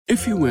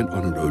If you went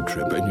on a road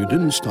trip and you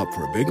didn't stop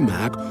for a Big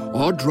Mac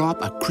or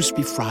drop a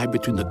crispy fry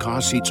between the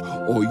car seats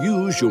or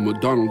use your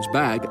McDonald's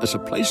bag as a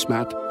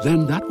placemat,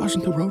 then that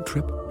wasn't a road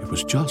trip. It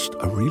was just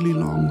a really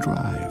long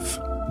drive.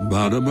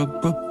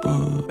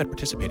 Ba-da-ba-ba-ba. At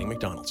participating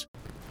McDonald's.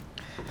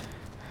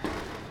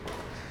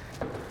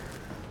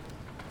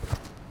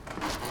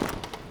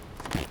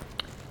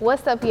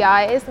 What's up,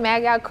 y'all? It's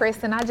Mag Out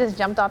Kris, and I just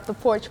jumped off the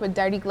porch with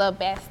Dirty Glove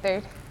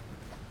Bastard.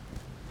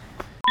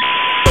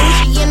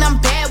 And I'm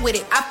bad with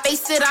it. I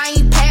face it, I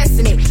ain't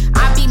passing it.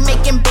 I be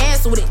making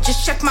bands with it.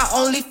 Just check my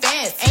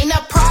OnlyFans. Ain't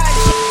a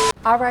project.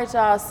 All right,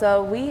 y'all.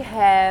 So we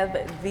have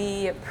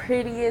the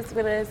prettiest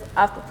with us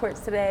off the porch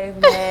today,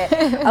 Mad.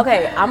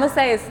 Okay, I'm gonna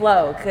say it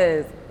slow,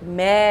 cause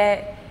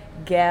Mad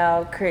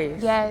Gal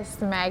Kris. Yes,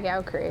 Mag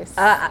Out Kris.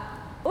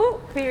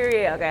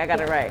 Period. Okay, I got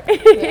it right.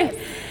 Yes.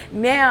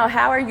 Now,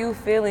 how are you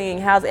feeling?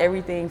 How's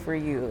everything for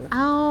you?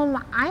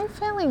 I'm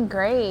feeling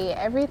great.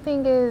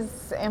 Everything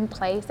is in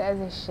place as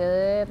it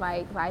should.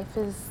 Like, life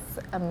is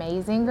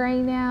amazing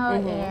right now,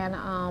 and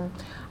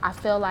I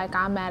feel like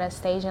I'm at a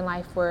stage in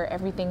life where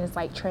everything is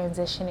like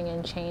transitioning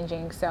and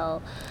changing.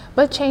 So,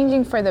 but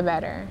changing for the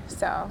better.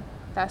 So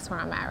that's where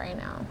I'm at right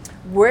now.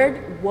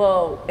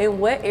 In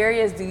what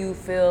areas do you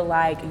feel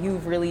like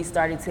you've really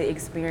started to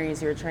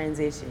experience your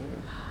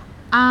transition?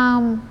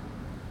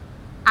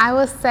 I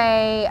would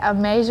say a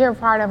major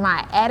part of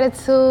my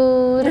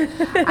attitude,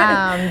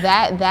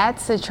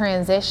 that's a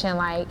transition.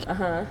 Like,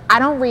 I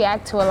don't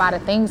react to a lot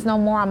of things no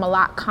more. I'm a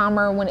lot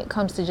calmer when it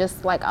comes to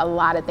just like a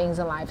lot of things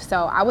in life.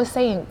 So I was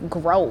saying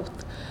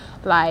growth.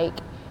 Like,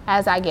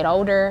 as I get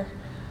older,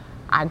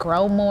 I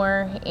grow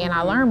more and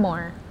I learn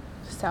more.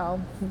 So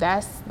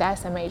that's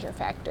a major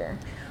factor.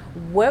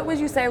 What would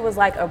you say was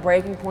like a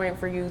breaking point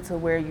for you to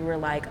where you were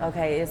like,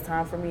 okay, it's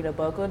time for me to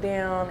buckle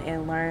down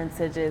and learn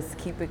to just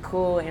keep it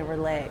cool and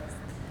relaxed?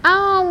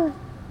 I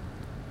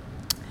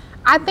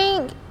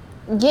think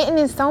getting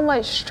in so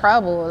much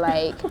trouble,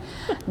 like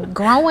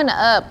growing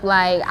up,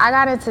 like I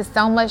got into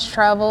so much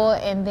trouble,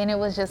 and then it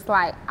was just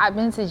like I've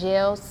been to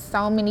jail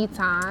so many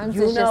times.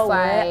 You it's know just what?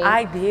 like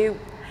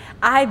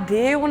I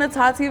did want to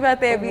talk to you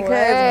about that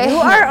because you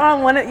are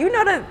on one of,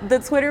 the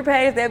Twitter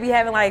page that be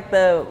having like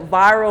the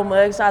viral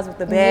mugshots with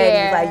the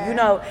baddies. Like,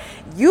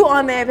 you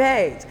on that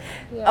page.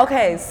 Yeah.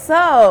 Okay,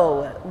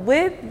 so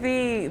with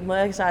the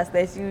mugshots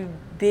that you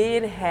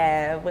did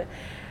have,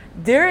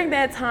 during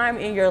that time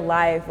in your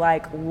life,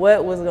 like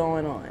what was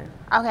going on?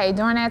 Okay,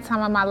 during that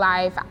time of my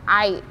life,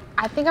 I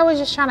think I was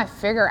just trying to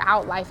figure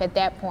out life at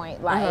that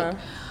point. Like,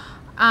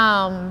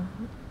 I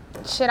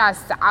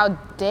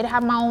did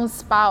have my own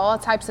spot, all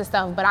types of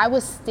stuff, but I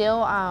was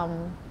still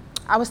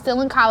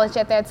in college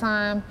at that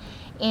time,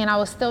 and I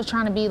was still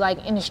trying to be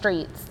like in the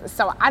streets.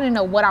 So I didn't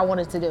know what I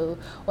wanted to do,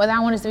 whether I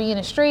wanted to be in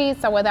the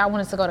streets or whether I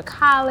wanted to go to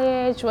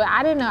college. Well,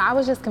 I didn't know. I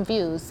was just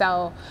confused.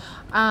 So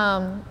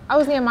I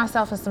was getting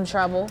myself in some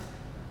trouble.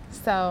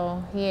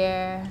 So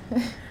yeah.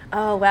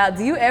 Oh wow!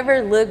 Do you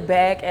ever look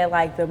back at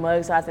like the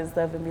mugshots and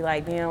stuff and be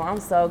like, "Damn,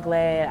 I'm so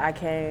glad I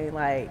came."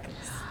 Like,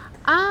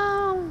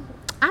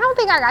 I don't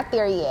think I got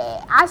there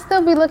yet. I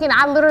still be looking.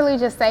 I literally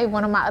just saved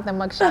one of my other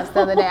mugshots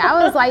the other day.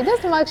 I was like, this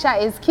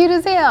mugshot is cute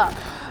as hell.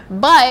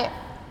 But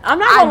I'm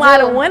not gonna lie,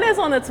 the one that's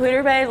on the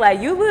Twitter page,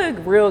 like you look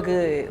real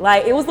good.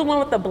 Like it was the one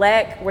with the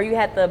black, where you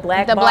had the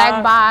black bob.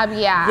 Black bob,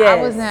 yeah.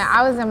 Yes.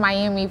 I was in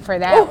Miami for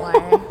that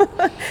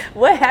one.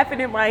 What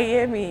happened in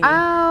Miami?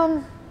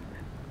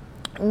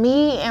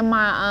 Me and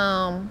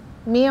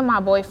my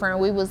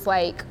boyfriend, we was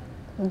like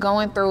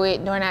going through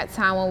it during that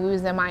time when we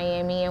was in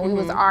Miami, and we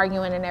was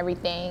arguing and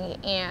everything,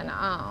 and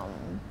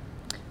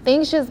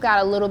things just got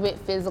a little bit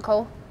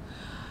physical,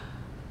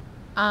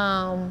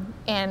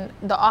 and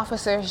the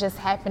officers just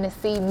happened to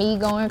see me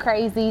going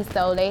crazy,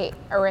 so they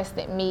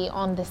arrested me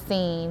on the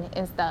scene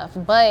and stuff.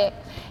 But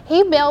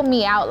he bailed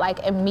me out like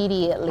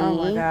immediately. Oh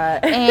my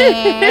God.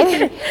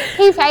 And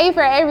he paid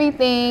for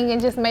everything and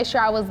just made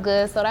sure I was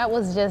good, so that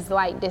was just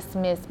like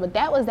dismissed. But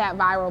that was that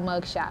viral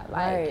mugshot.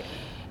 Like, right.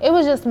 It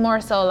was just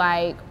more so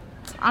like,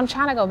 I'm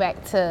trying to go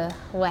back to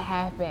what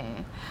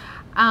happened.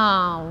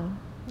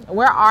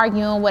 We're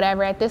arguing,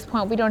 whatever. At this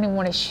point, we don't even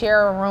want to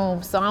share a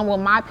room. So I'm with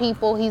my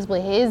people, he's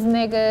with his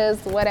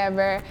niggas,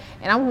 whatever.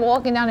 And I'm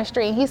walking down the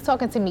street, and he's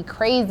talking to me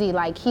crazy,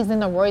 like he's in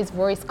the Rolls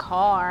Royce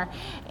car.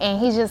 And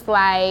he's just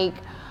like,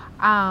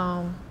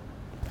 hoe,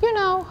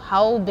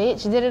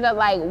 bitch, did it up.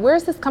 Like,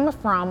 where's this coming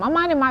from? I'm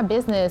minding my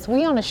business.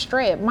 We on the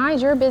strip.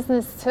 Mind your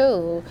business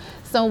too.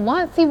 So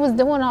once he was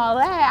doing all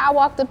that, I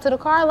walked up to the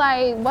car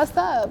like, what's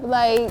up?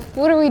 Like,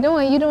 what are we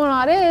doing? You doing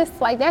all this?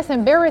 Like, that's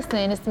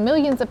embarrassing. It's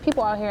millions of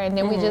people out here. And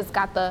then we just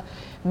got the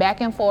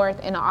back and forth,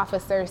 and the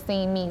officer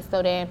seen me.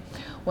 So then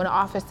when the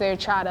officer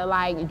tried to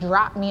like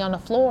drop me on the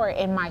floor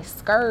in my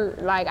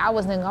skirt, like I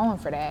wasn't going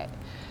for that.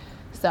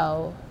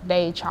 So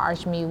they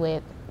charged me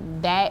with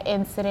that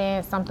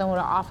incident, something with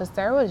an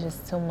officer. It was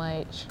just too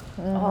much.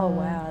 Oh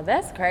wow,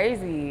 that's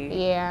crazy.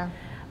 Yeah.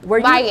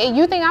 Like,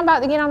 you think I'm about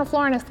to get on the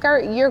floor in a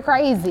skirt? You're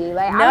crazy.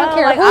 Like, no, I don't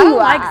care like, who I you don't are.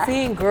 like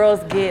seeing girls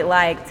get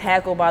like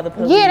tackled by the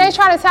police. Yeah, they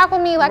try to tackle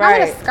me. Like, I'm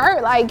in Right. a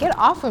skirt. Like, get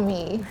off of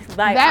me.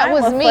 Like, that I'm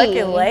was a me.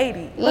 fucking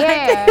lady.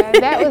 Yeah,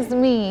 that was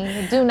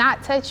me. Do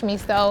not touch me.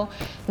 So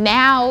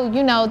now,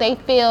 you know, they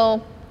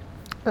feel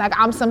like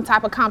I'm some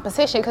type of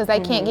competition because they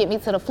can't get me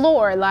to the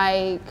floor.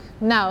 Like,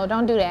 no,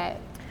 don't do that.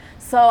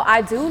 So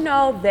I do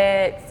know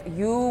that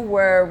you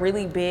were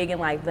really big in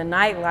like the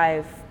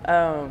nightlife,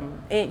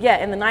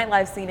 in the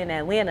nightlife scene in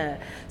Atlanta.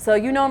 So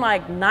you know,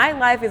 like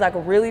nightlife is like a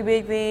really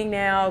big thing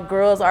now.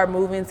 Girls are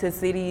moving to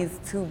cities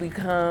to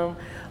become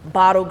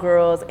bottle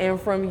girls. And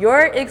from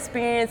your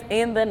experience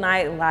in the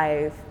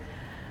nightlife,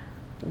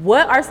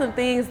 what are some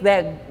things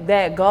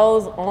that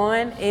goes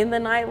on in the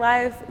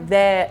nightlife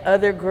that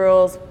other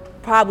girls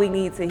probably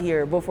need to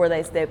hear before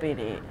they step in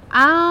it?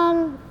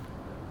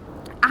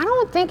 I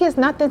don't think it's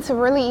nothing to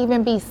really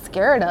even be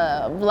scared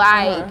of.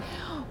 Like,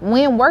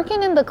 when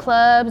working in the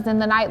clubs and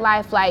the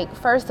nightlife, like,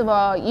 first of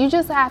all, you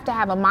just have to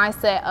have a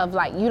mindset of,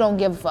 like, you don't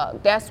give a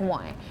fuck. That's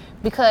one.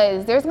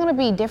 Because there's going to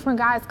be different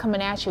guys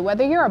coming at you.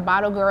 Whether you're a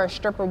bottle girl or a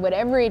stripper,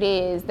 whatever it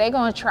is, they're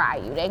going to try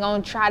you. They're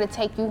going to try to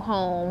take you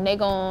home.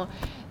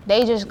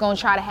 They just going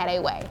to try to have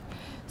their way.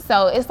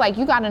 So it's like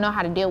you got to know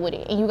how to deal with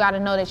it, and you got to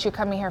know that you're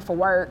coming here for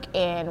work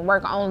and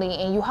work only,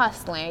 and you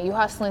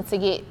hustling to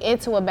get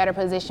into a better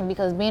position,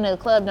 because being in a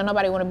club, don't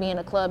nobody want to be in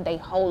a club their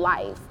whole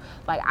life.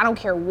 Like, I don't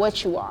care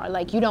what you are.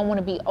 Like, you don't want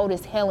to be old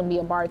as hell and be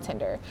a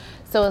bartender.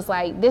 So it's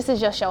like, this is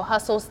just your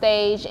hustle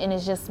stage, and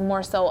it's just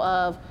more so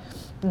of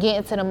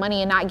getting to the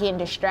money and not getting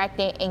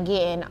distracted and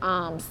getting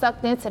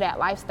sucked into that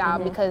lifestyle,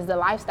 because the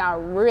lifestyle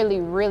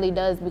really, really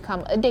does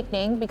become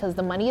addicting, because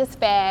the money is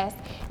fast.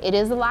 It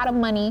is a lot of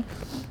money.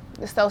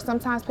 So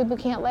sometimes people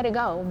can't let it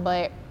go.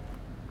 But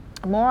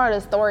moral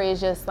of the story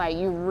is just like,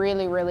 you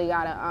really, really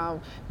gotta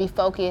be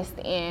focused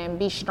and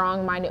be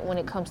strong-minded when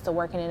it comes to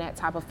working in that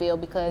type of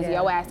field, because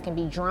your ass can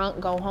be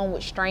drunk, go home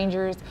with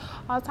strangers,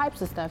 all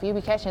types of stuff. You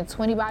be catching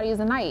 20 bodies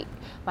a night.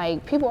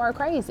 Like, people are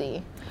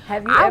crazy.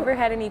 Have you ever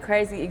had any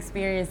crazy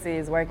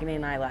experiences working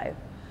in nightlife?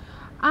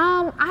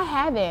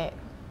 I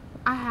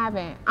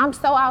haven't. I'm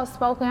so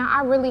outspoken.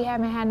 I really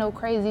haven't had no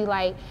crazy,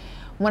 like,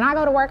 when I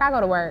go to work, I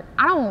go to work.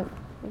 I don't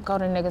go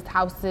to niggas'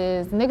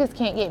 houses. Niggas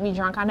can't get me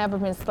drunk. I've never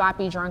been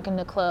sloppy drunk in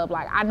the club.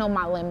 Like, I know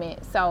my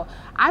limit. So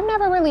I've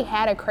never really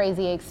had a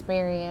crazy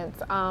experience.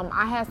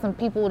 I had some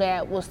people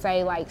that will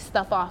say like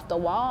stuff off the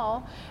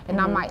wall,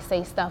 and I might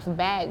say stuff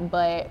back,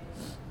 but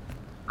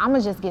I'ma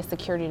just get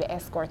security to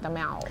escort them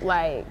out.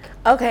 Like,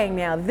 okay,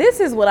 now this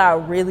is what I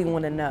really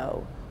want to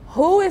know.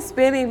 Who is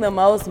spending the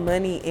most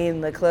money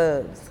in the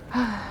clubs?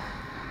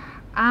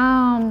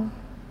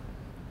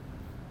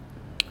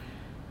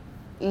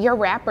 Your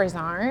rappers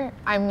aren't.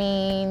 I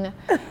mean,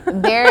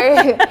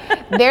 they're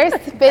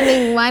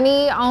spending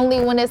money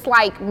only when it's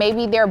like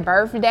maybe their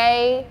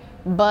birthday,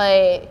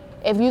 but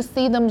if you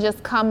see them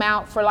just come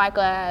out for like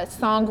a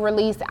song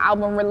release,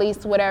 album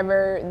release,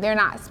 whatever, they're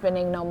not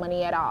spending no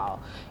money at all.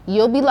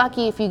 You'll be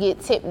lucky if you get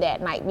tipped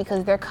that night,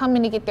 because they're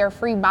coming to get their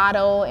free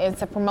bottle and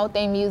to promote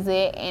their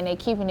music, and they're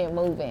keeping it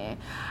moving.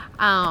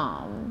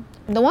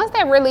 The ones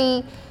that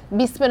really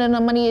be spending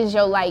the money is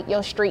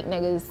your street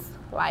niggas.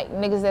 Like,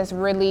 niggas that's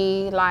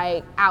really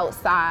like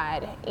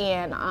outside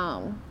and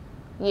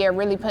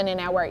really putting in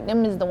that work.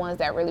 Them is the ones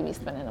that really be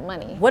spending the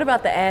money. What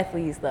about the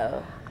athletes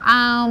though?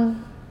 I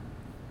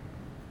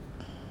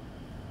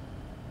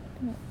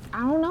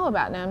don't know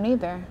about them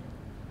neither.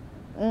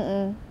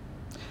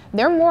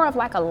 They're more of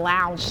like a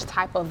lounge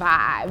type of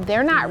vibe.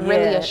 They're not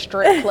really a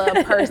strip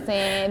club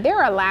person.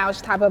 They're a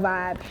lounge type of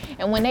vibe.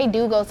 And when they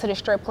do go to the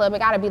strip club, it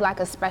gotta be like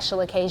a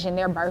special occasion,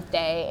 their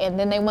birthday. And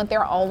then they want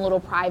their own little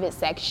private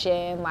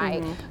section,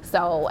 like,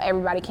 so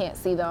everybody can't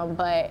see them.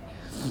 But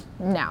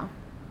no,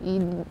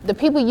 the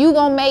people you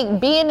gonna make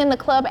being in the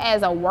club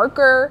as a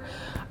worker,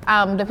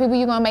 the people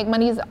you're gonna make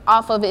money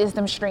off of is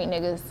them street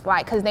niggas,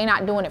 like, cause they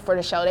not doing it for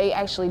the show. They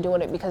actually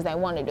doing it because they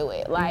want to do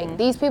it. Like,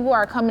 these people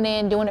are coming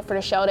in doing it for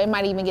the show. They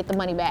might even get the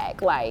money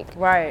back. Like,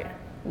 right.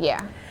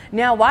 Yeah.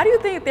 Now, why do you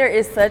think there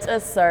is such a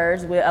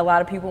surge with a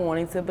lot of people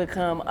wanting to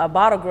become a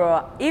bottle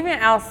girl, even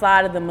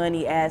outside of the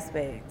money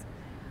aspect?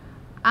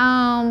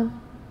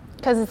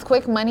 Cause it's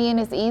quick money and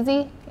it's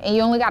easy, and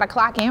you only gotta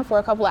clock in for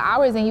a couple of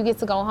hours and you get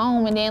to go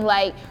home. And then,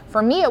 like,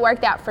 for me, it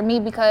worked out for me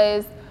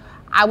because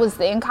I was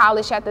in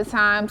college at the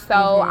time, so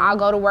I'll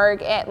go to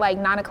work at like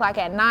 9 o'clock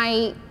at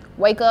night,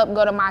 wake up,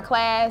 go to my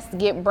class,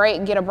 get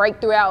a break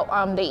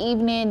throughout the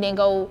evening, then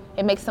go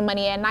and make some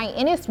money at night.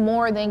 And it's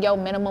more than your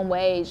minimum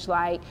wage.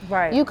 Like,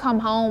 you come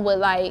home with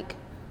like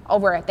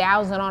over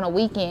 1,000 on a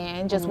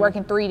weekend, just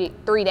working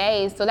three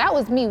days. So that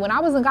was me. When I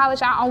was in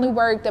college, I only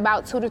worked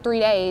about 2 to 3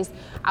 days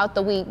out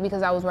the week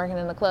because I was working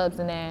in the clubs,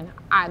 and then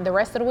the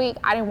rest of the week,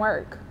 I didn't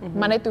work.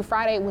 Monday through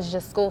Friday was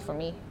just school for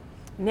me.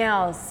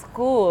 Now,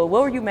 school,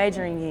 what were you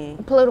majoring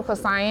in? Political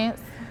science.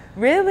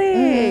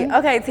 Really?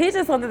 Okay, teach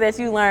us something that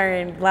you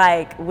learned,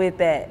 like, with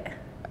that.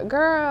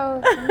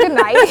 girl, good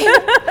night.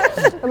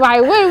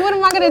 Like, what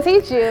am I gonna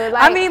teach you?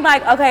 Like, I mean,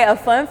 like, okay, a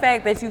fun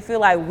fact that you feel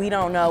like we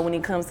don't know when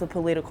it comes to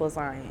political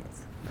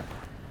science.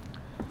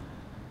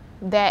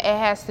 That it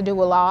has to do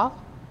with law.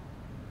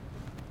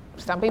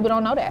 Some people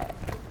don't know that.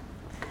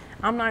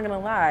 I'm not gonna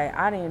lie,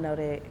 I didn't know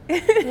that.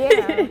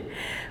 Yeah.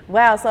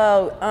 Wow,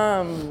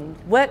 so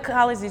what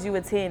college did you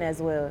attend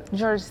as well?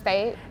 Georgia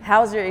State.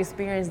 How was your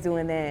experience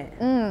doing that?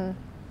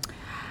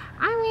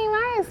 I mean,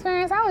 my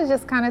experience, I was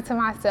just kind of to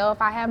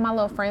myself. I had my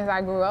little friends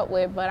I grew up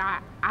with, but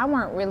I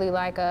weren't really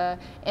like a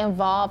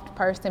involved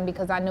person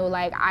because I knew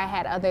like I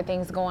had other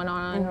things going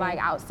on like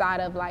outside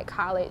of like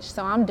college.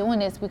 So I'm doing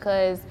this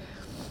because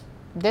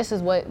this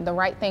is what the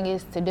right thing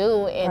is to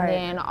do, and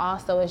then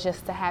also it's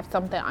just to have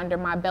something under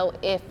my belt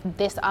if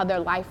this other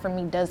life for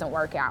me doesn't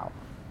work out.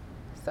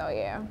 So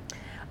yeah.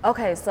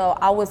 Okay, so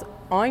I was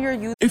on your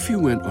youth. If you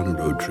went on a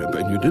road trip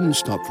and you didn't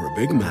stop for a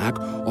Big Mac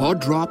or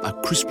drop a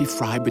crispy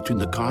fry between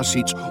the car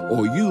seats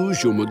or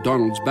use your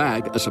McDonald's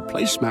bag as a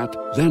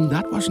placemat, then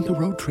that wasn't a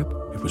road trip.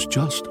 It was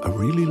just a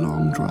really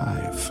long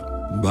drive.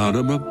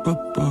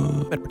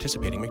 Ba-da-ba-ba-ba. At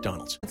participating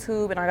McDonald's.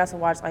 YouTube, and I got to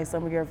watch like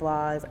some of your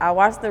vlogs. I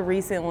watched the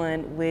recent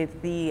one with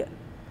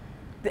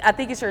I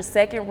think it's your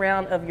second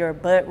round of your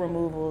butt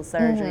removal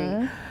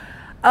surgery.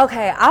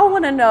 Okay, I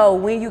want to know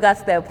when you got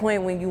to that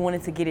point when you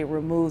wanted to get it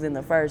removed in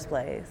the first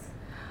place.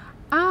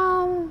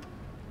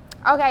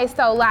 Okay,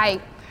 so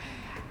like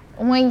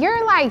when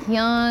you're like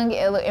young,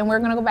 and we're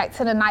gonna go back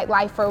to the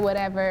nightlife or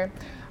whatever,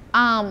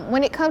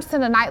 when it comes to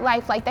the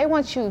nightlife, like they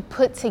want you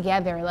put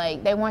together,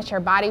 like they want your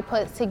body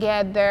put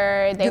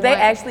together. Do they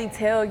actually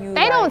tell you?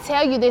 They don't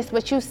tell you this,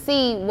 but you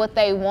see what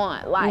they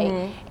want. Like,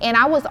 and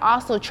I was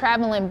also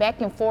traveling back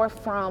and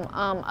forth from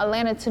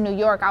Atlanta to New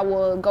York. I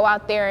would go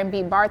out there and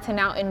be bartending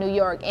out in New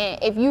York.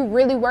 And if you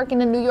really work in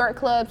the New York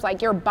clubs,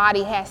 like your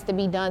body has to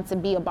be done to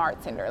be a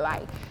bartender.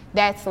 Like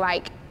that's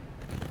like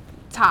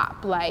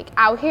top. Like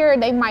out here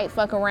they might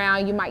fuck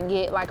around, you might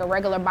get like a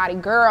regular body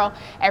girl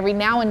every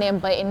now and then,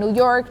 but in New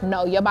York,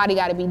 no, your body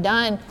got to be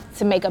done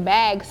to make a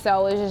bag.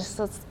 So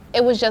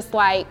it was just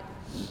like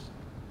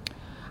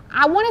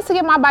I wanted to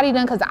get my body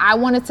done because I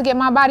wanted to get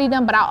my body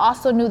done, but I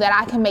also knew that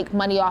I can make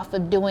money off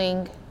of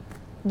doing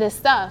this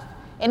stuff,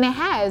 and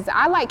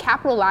I like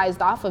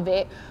capitalized off of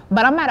it.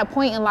 But I'm at a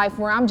point in life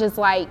where I'm just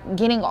like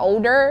getting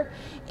older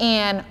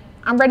and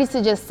I'm ready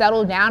to just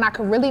settle down. I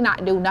could really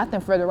not do nothing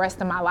for the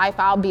rest of my life.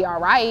 I'll be all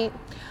right.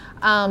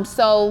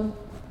 So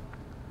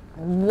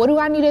what do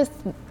I need this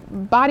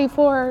body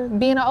for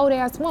being an old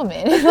ass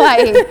woman?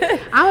 Like,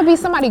 I'm gonna be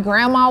somebody's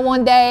grandma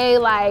one day.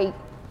 Like,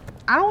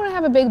 I don't wanna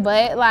have a big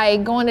butt,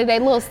 like going to their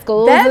little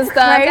schools and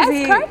stuff.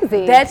 Crazy. That's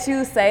crazy. That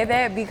you say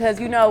that because,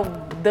 you know,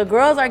 the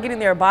girls are getting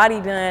their body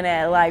done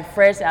at like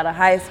fresh out of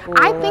high school.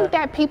 I think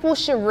that people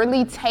should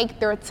really take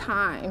their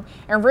time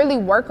and really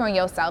work on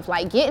yourself.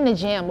 Like get in the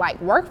gym,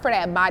 like work for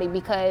that body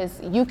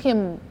because your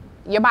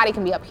body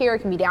can be up here, it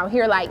can be down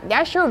here. Like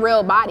that's your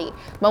real body.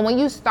 But when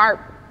you start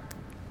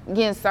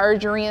getting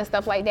surgery and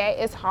stuff like that,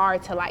 it's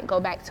hard to like go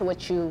back to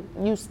what you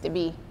used to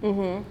be.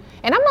 And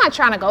I'm not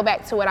trying to go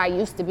back to what I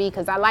used to be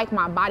because I like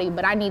my body,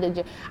 but I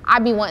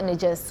be wanting to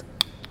just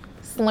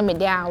slim it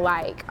down.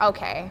 Like,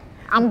 okay,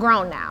 I'm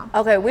grown now.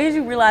 Okay, when did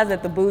you realize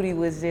that the booty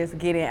was just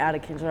getting out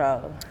of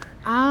control?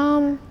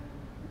 I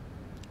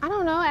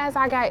don't know. As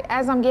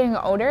I'm getting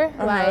older,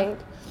 like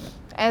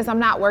as I'm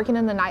not working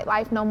in the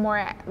nightlife no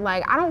more,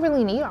 like I don't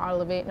really need all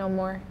of it no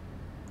more.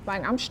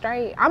 Like I'm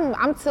straight.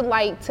 I'm to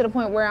the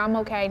point where I'm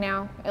okay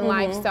now in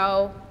life,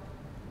 so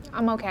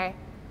I'm okay.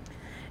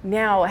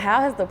 Now,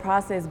 how has the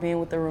process been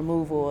with the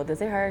removal?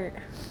 Does it hurt?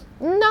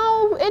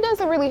 No, it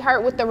doesn't really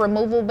hurt with the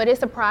removal, but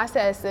it's a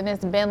process, and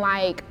it's been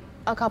like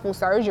a couple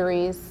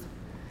surgeries.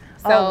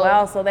 So oh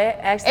wow! So they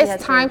actually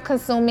it's time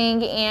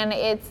consuming and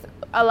it's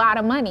a lot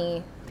of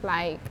money.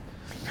 Like,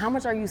 how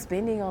much are you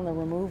spending on the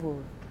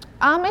removal?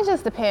 It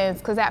just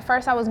depends. Cause at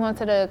first I was going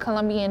to the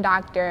Colombian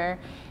doctor,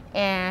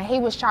 and he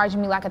was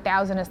charging me like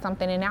 $1,000 or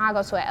something. And now I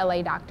go to an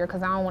LA doctor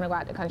because I don't want to go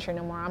out the country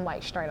no more. I'm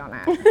like straight on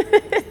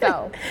that.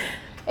 So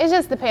it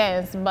just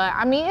depends. But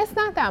I mean, it's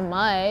not that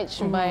much,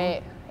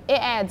 but it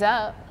adds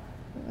up.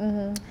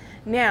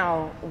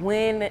 Now,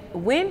 when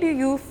do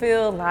you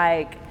feel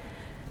like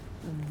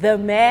the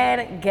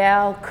Mad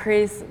Gal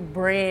Kris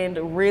brand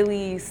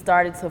really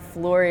started to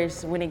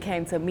flourish when it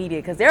came to media?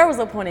 Because there was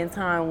a point in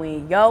time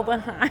when yo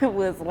behind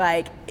was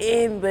like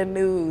in the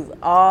news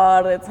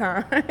all the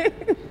time.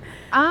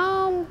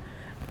 I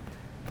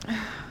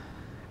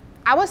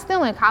was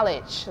still in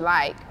college,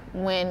 like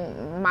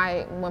when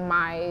my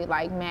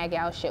like Mad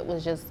Gal shit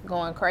was just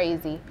going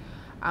crazy.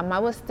 I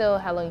was still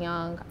hella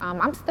young.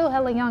 I'm still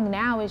hella young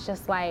now. It's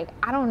just like,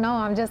 I don't know.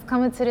 I'm just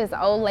coming to this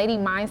old lady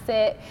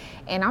mindset,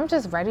 and I'm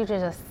just ready to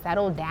just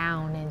settle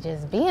down and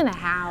just be in a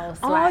house.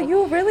 Oh, like,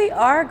 you really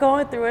are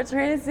going through a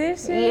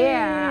transition.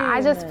 Yeah, I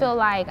just feel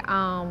like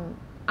I'm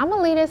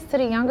gonna leave this to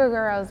the younger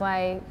girls.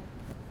 Like,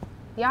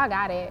 y'all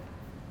got it,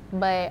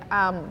 but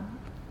I'm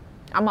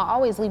gonna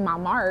always leave my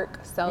mark,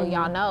 so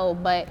y'all know.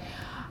 But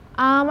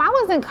I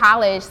was in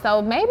college,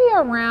 so maybe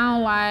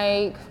around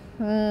like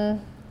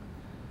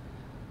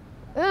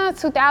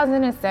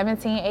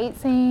 2017,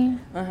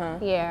 18.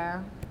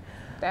 Yeah.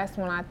 That's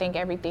when I think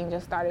everything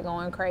just started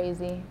going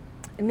crazy.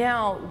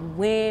 Now,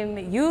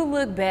 when you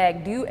look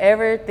back, do you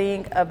ever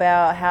think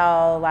about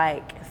how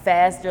like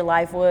fast your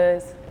life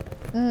was?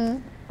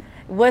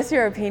 What's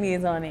your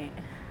opinions on it?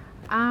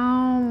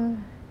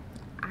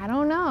 I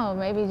don't know.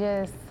 Maybe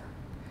just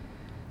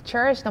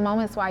cherish the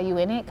moments while you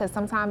in it, because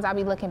sometimes I'll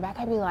be looking back,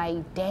 I'll be like,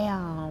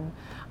 damn,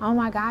 oh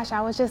my gosh,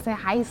 I was just in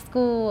high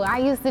school. I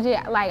used to do,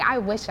 like, I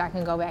wish I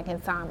can go back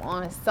in time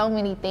on so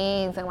many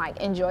things and like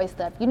enjoy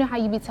stuff. You know how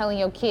you be telling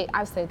your kid,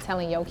 I've said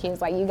telling your kids,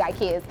 like you got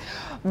kids,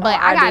 but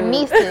I got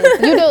nieces.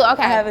 You do?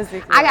 Okay.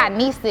 I got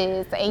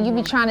nieces, and you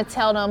be trying to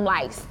tell them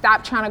like,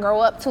 stop trying to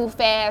grow up too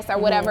fast or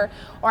whatever,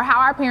 or how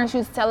our parents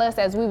used to tell us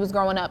as we was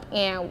growing up,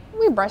 and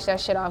we brushed that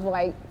shit off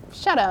like,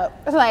 shut up.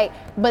 It's like,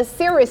 but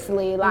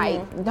seriously,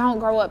 like, don't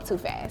grow up too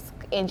fast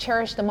and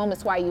cherish the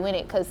moments while you in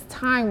it, because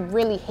time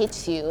really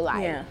hits you.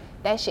 Like,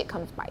 that shit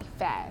comes by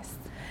fast.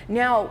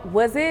 Now,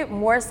 was it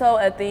more so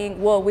a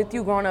thing, well, with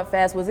you growing up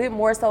fast, was it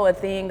more so a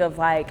thing of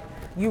like,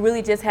 you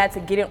really just had to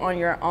get it on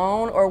your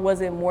own, or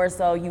was it more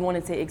so you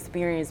wanted to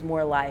experience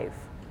more life?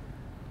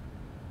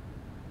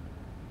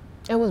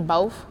 It was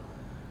both.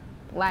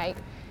 Like,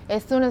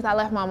 as soon as I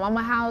left my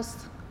mama's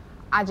house,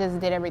 I just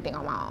did everything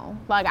on my own.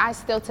 Like, I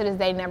still to this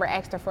day never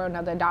asked her for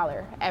another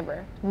dollar,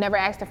 ever. Never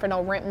asked her for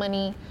no rent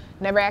money,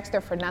 never asked her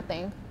for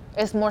nothing.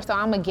 It's more so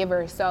I'm a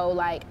giver, so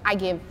like I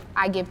give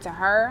to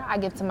her, I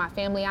give to my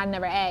family, I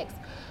never ask.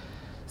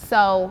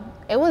 So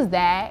it was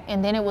that,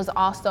 and then it was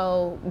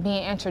also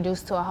being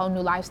introduced to a whole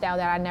new lifestyle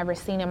that I'd never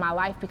seen in my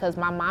life, because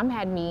my mom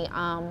had me,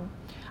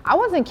 I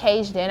wasn't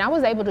caged in, I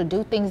was able to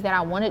do things that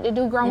I wanted to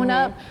do growing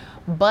up,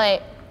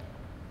 but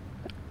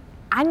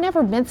I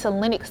never been to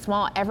Lenox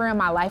Mall ever in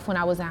my life when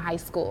I was in high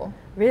school.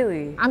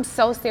 Really? I'm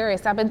so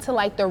serious. I've been to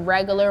like the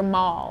regular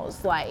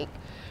malls, like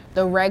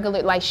the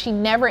regular, like she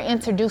never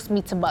introduced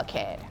me to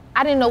Buckhead.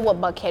 I didn't know what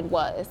Buckhead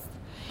was.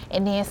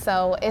 And then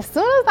so as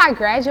soon as I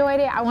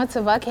graduated, I went to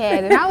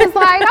Buckhead, and I was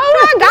like,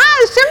 oh my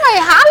gosh, shit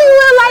like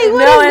Hollywood, like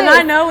what is and this?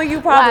 I know when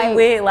you probably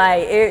went,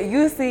 like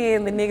you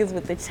seeing the niggas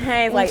with the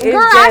chains, like girl,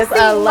 it's just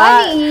a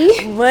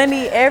lot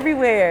money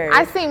everywhere.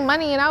 I seen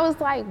money, and I was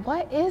like,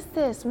 what is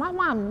this? My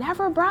mom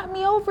never brought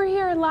me over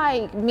here.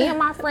 Like, me and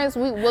my friends,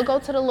 we'll go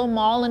to the little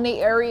mall in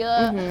the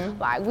area.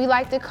 Like, we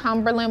like the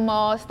Cumberland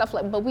Mall, stuff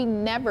like, but we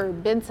never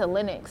been to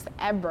Lenox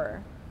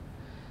ever.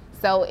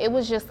 So it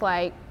was just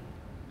like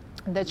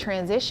the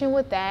transition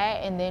with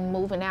that, and then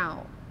moving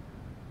out.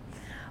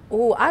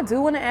 Oh, I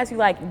do want to ask you,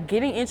 like,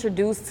 getting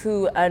introduced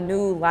to a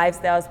new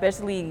lifestyle,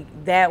 especially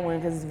that one,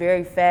 because it's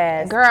very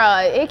fast. Girl,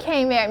 it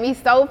came at me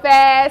so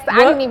fast. I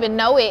didn't even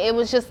know it. It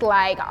was just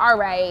like, all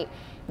right,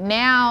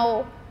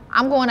 now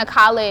I'm going to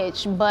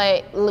college,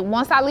 but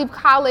once I leave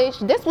college,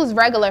 this was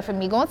regular for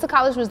me. Going to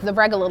college was the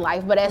regular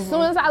life, but as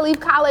soon as I leave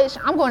college,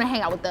 I'm going to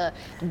hang out with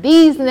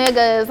these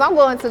niggas. I'm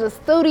going to the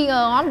studio.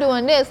 I'm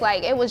doing this.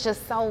 Like, it was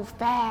just so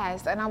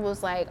fast, and I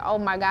was like, oh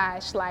my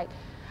gosh, like,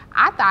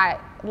 I thought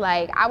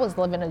like I was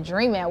living a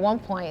dream at one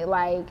point.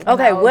 Like,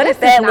 okay, no, what did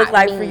that look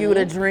like me. for you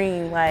to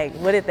dream? Like,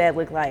 what did that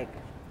look like?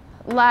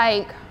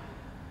 Like,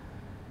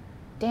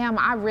 damn,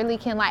 I really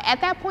can, like, at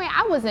that point,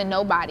 I wasn't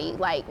nobody.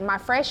 Like, my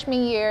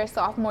freshman year,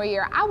 sophomore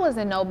year, I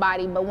wasn't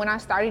nobody. But when I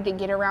started to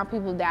get around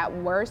people that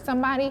were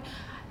somebody,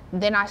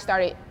 then I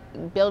started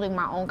building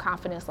my own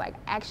confidence. Like,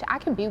 actually, I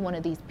can be one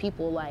of these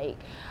people. Like,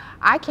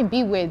 I can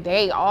be where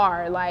they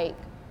are. Like,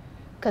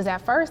 because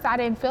at first, I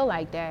didn't feel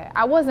like that.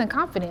 I wasn't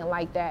confident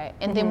like that.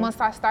 And then once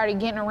I started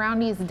getting around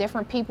these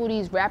different people,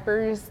 these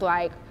rappers,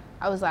 like,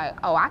 I was like,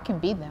 oh, I can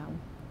be them.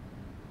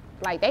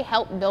 Like, they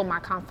helped build my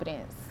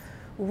confidence.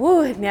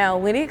 Woo, now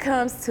when it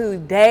comes to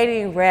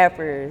dating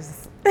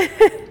rappers,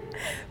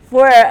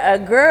 for a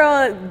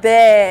girl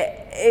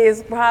that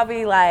is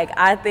probably like,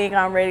 I think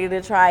I'm ready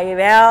to try it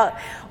out,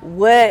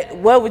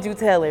 what would you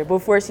tell her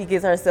before she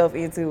gets herself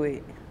into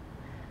it?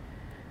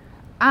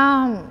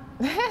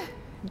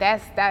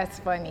 That's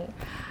funny.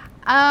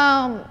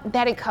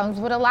 That it comes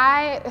with a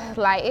lot.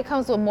 Like, it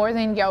comes with more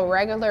than your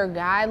regular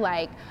guy.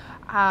 Like,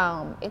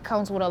 it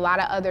comes with a lot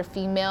of other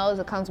females.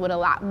 It comes with a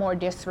lot more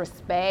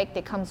disrespect.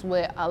 It comes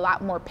with a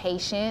lot more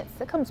patience.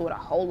 It comes with a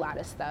whole lot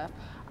of stuff.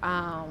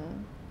 I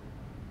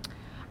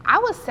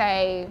would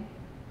say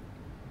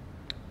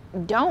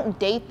don't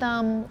date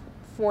them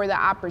for the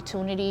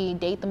opportunity.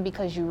 Date them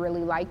because you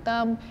really like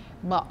them,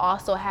 but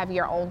also have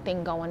your own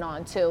thing going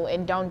on too,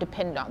 and don't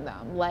depend on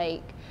them.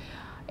 Like,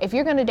 if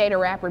you're gonna date a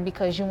rapper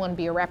because you wanna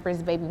be a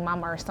rapper's baby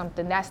mama or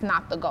something, that's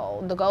not the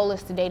goal. The goal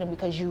is to date them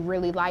because you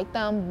really like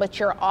them, but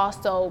you're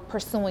also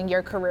pursuing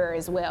your career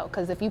as well.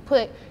 Because if you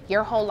put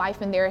your whole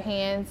life in their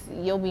hands,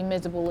 you'll be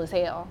miserable as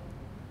hell.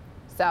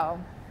 So,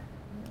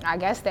 I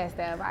guess that's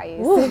the advice.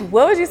 Ooh,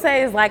 what would you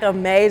say is like a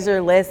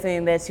major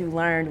lesson that you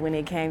learned when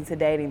it came to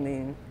dating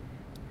men?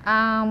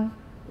 A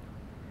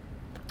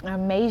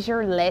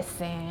major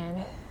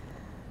lesson.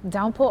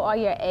 Don't put all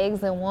your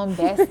eggs in one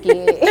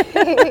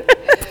basket.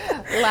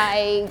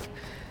 Like,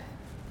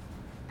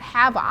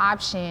 have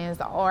options,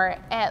 or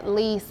at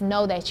least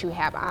know that you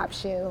have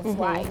options.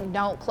 Like,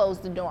 don't close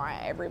the door on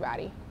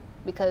everybody,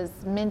 because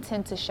men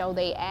tend to show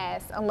their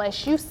ass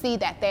unless you see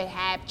that they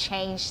have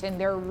changed and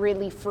they're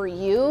really for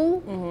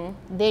you.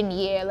 Then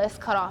yeah, let's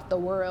cut off the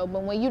world.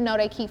 But when you know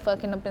they keep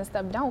fucking up and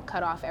stuff, don't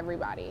cut off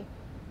everybody.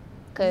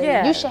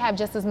 Because you should have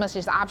just as much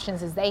as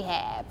options as they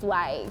have.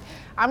 Like,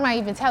 I'm not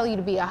even telling you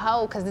to be a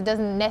hoe, because it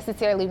doesn't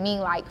necessarily mean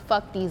like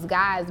fuck these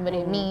guys, but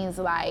it means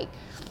like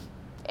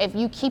if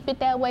you keep it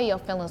that way, your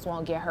feelings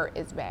won't get hurt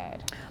as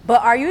bad.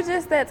 But are you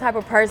just that type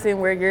of person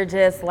where you're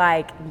just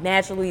like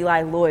naturally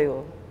like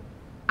loyal?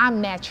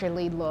 I'm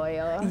naturally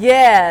loyal.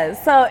 Yeah,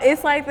 so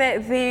it's like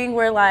that thing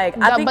where like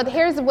but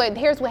here's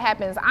what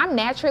happens. I'm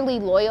naturally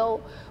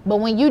loyal, but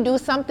when you do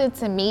something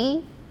to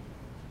me,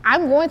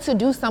 I'm going to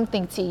do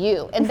something to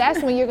you. And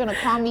that's when you're gonna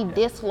call me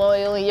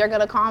disloyal, and you're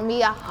gonna call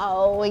me a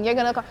hoe, and you're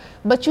gonna call,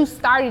 but you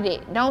started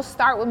it. Don't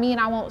start with me and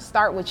I won't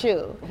start with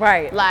you.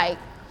 Right. Like,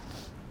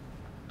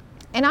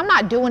 and I'm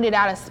not doing it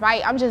out of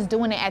spite. I'm just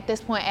doing it at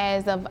this point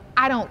as of,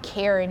 I don't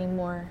care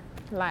anymore.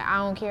 Like, I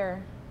don't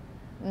care.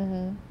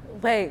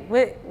 Wait,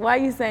 why are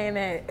you saying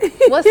that?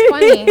 What's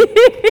funny?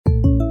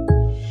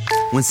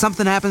 When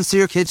something happens to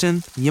your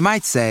kitchen, you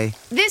might say,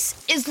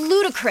 "This is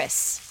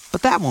ludicrous."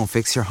 but that won't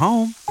fix your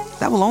home.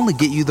 That will only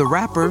get you the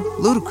rapper,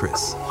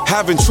 Ludacris.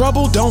 Having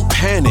trouble? Don't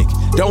panic.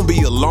 Don't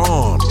be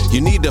alarmed.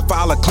 You need to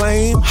file a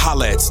claim?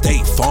 Holla at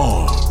State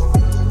Farm.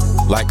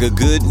 Like a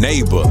good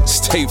neighbor,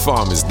 State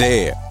Farm is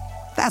there.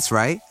 That's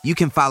right. You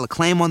can file a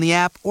claim on the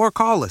app or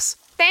call us.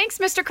 Thanks,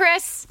 Mr.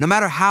 Kris. No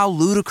matter how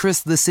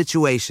ludicrous the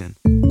situation,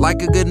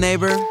 like a good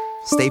neighbor,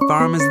 State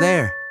Farm is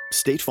there.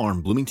 State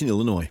Farm, Bloomington,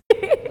 Illinois.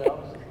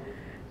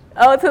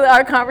 Oh, to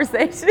our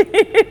conversation.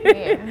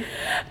 Yeah.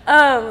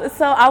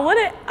 So I want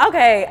to,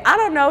 okay, I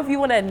don't know if you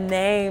want to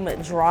name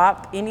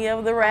drop any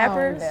of the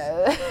rappers,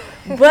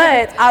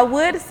 but I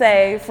would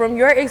say from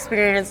your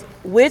experience,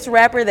 which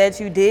rapper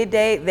that you did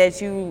date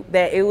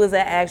that it was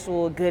an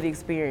actual good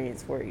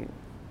experience for you?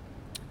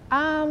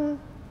 I don't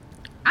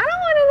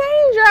want to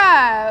name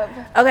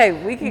drop.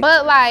 Okay, we can.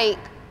 But like,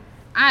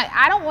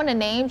 I don't want to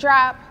name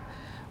drop,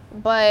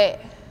 but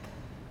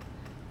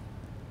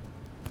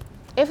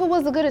if it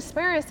was a good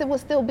experience, it would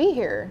still be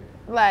here.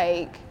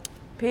 Like,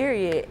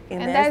 period.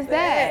 And that's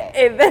that.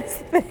 And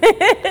that's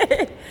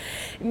that.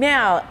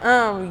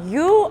 Now,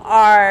 you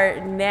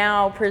are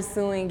now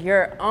pursuing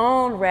your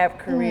own rap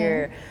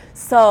career.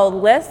 So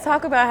let's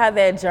talk about how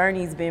that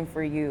journey's been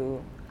for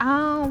you.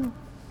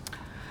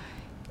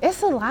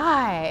 It's a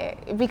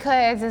lot,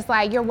 because it's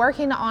like you're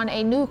working on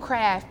a new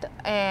craft,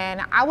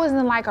 and I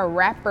wasn't like a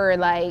rapper,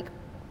 like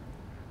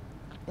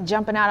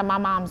jumping out of my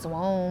mom's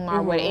womb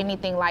or with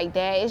anything like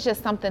that. It's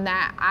just something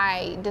that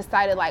I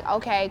decided, like,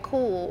 okay,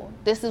 cool,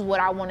 this is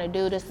what I want to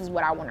do, this is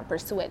what I want to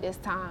pursue at this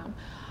time.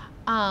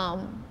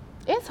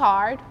 It's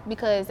hard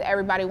because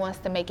everybody wants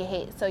to make a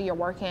hit, so you're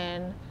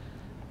working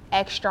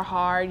extra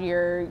hard,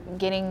 you're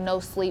getting no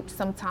sleep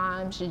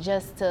sometimes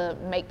just to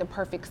make the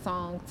perfect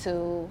song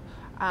to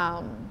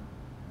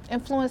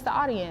influence the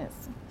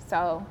audience.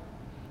 So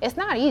it's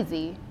not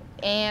easy,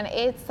 and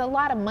it's a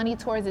lot of money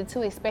towards it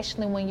too,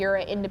 especially when you're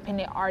an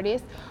independent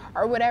artist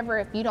or whatever.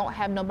 If you don't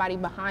have nobody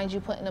behind you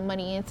putting the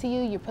money into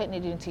you, you're putting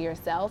it into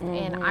yourself.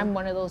 And I'm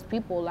one of those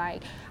people,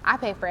 like, I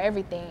pay for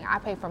everything. I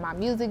pay for my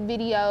music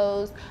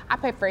videos, I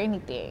pay for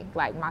anything,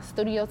 like my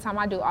studio time,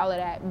 I do all of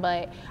that.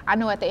 But I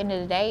know at the end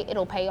of the day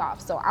it'll pay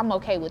off, so I'm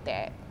okay with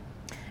that.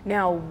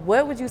 Now,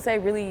 what would you say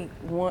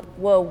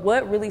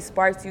what really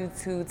sparked you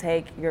to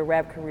take your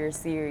rap career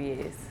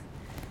serious?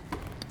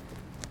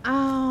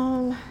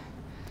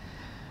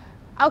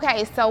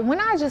 Okay, so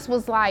when I just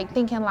was like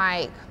thinking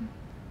like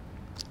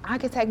I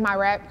could take my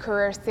rap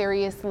career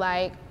serious,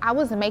 like I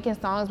wasn't making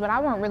songs, but I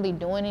wasn't really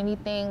doing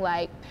anything,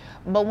 like,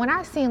 but when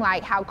I seen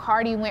like how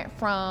Cardi went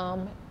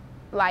from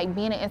like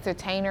being an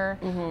entertainer,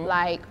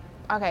 like,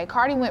 okay,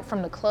 Cardi went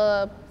from the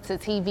club to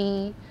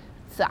TV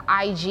to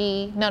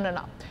IG,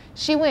 no.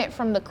 She went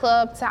from the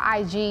club to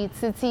IG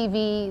to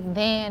TV,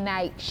 then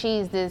like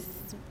she's this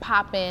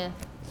poppin'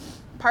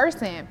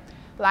 person.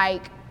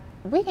 Like,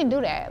 we can do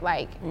that.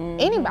 Like,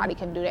 anybody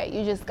can do that.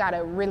 You just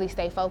gotta really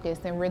stay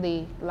focused and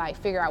really like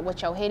figure out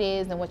what your hit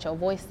is and what your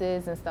voice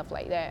is and stuff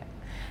like that.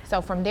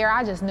 So from there,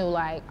 I just knew,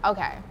 like,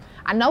 okay,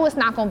 I know it's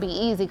not gonna be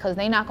easy because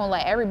they're not gonna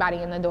let everybody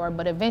in the door,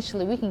 but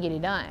eventually we can get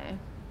it done.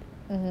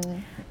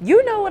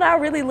 You know what I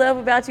really love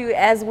about you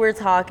as we're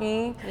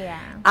talking? Yeah.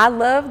 I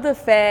love the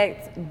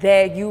fact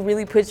that you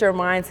really put your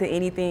mind to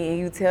anything and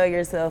you tell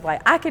yourself,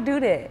 like, I could do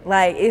that.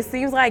 Like, it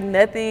seems like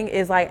nothing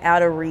is like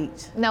out of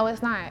reach. No,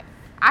 it's not.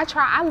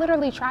 I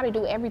literally try to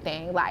do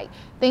everything. Like,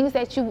 things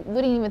that you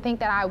wouldn't even think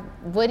that I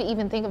would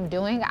even think of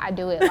doing, I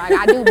do it. Like,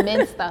 I do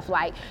men's stuff.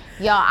 Like,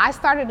 y'all, I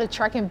started a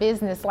trucking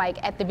business like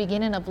at the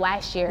beginning of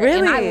last year. Really?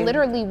 And I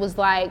literally was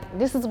like,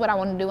 this is what I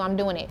want to do, I'm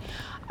doing it.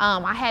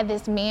 I had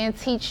this man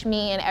teach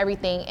me and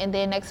everything, and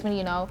then next thing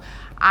you know,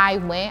 I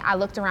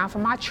looked around for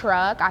my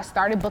truck, I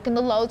started booking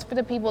the loads for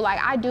the people. Like,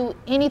 I do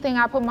anything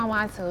I put my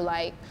mind to.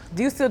 Like,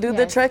 Do you still do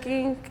the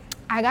trucking?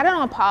 I got it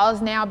on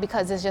pause now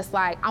because it's just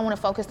like I want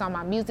to focus on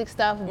my music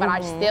stuff, but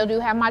I still do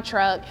have my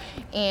truck,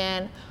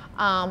 and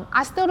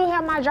I still do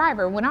have my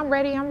driver. When I'm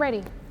ready, I'm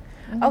ready.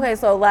 Okay,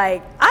 so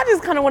like I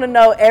just kind of want to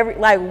know what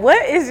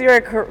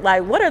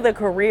are the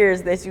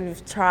careers that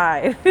you've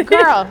tried?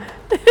 Girl,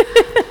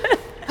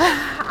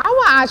 I'm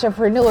an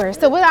entrepreneur.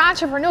 So with an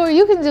entrepreneur,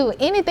 you can do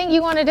anything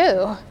you want to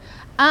do.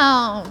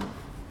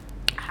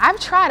 I've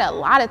tried a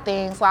lot of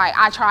things. Like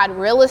I tried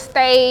real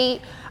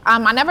estate.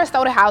 I never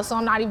sold a house, so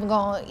I'm not even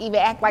gonna even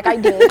act like I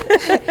did.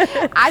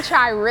 I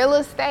tried real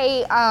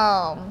estate.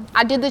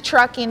 I did the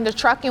trucking. The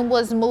trucking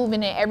was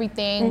moving and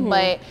everything,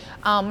 but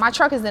my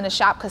truck is in the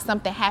shop because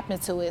something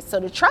happened to it. So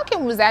the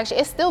trucking was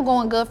it's still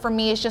going good for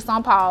me. It's just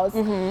on pause.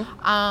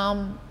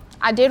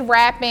 I did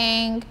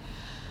rapping.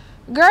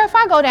 Girl, if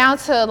I go down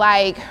to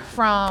like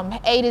from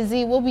A to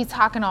Z, we'll be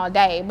talking all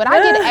day. But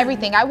I did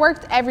everything. I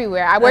worked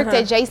everywhere. I worked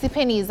at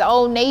JCPenney's,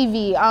 Old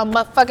Navy,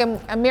 fucking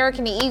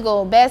American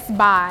Eagle, Best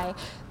Buy,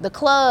 the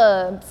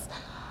clubs,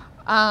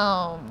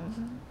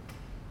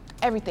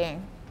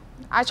 everything.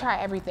 I try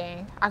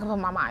everything I can put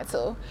my mind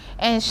to.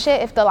 And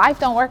shit, if the life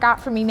don't work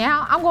out for me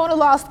now, I'm going to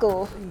law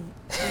school.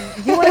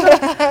 You want to go?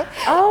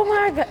 Oh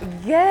my God,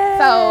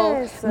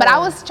 yes. So, but I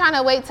was trying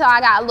to wait till I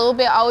got a little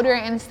bit older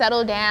and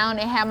settle down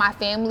and have my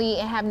family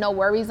and have no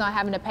worries on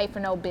having to pay for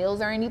no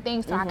bills or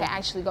anything, so I can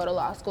actually go to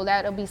law school.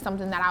 That'll be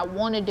something that I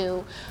want to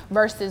do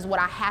versus what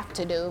I have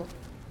to do.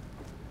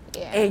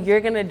 Yeah. And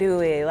you're gonna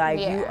do it, like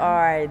you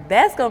are.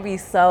 That's gonna be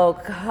so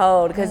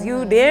cold because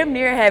you damn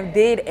near have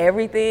did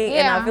everything,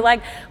 and I feel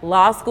like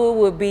law school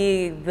would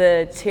be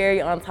the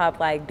cherry on top.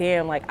 Like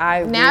damn, like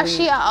now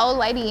she an old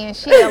lady and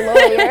she a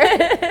lawyer.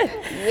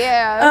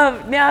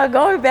 Yeah. Now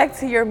going back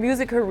to your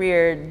music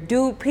career,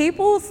 do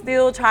people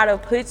still try to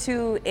put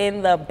you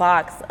in the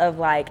box of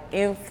like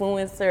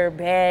influencer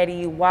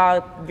baddie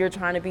while you're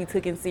trying to be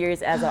taken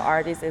serious as an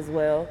artist as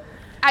well?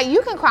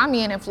 You can call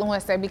me an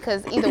influencer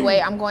because either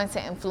way I'm going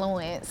to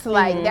influence.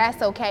 Like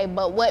that's okay.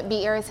 But what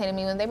be irritating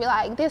me when they be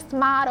like this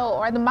model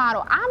or the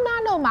model? I'm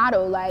not no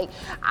model. Like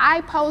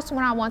I post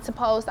when I want to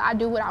post. I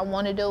do what I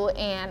want to do,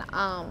 and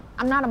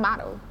I'm not a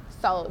model.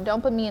 So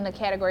don't put me in the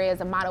category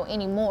as a model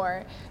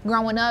anymore.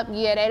 Growing up,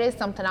 yeah, that is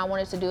something I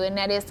wanted to do, and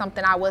that is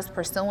something I was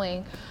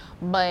pursuing.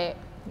 But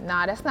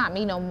nah, that's not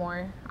me no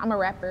more. I'm a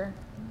rapper.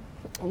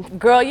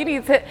 Girl, you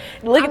need to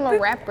look. I'm a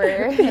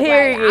rapper. Like,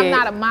 I'm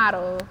not a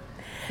model.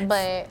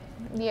 But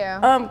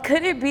yeah.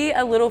 Could it be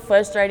a little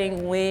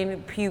frustrating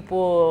when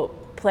people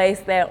place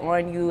that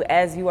on you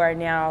as you are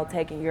now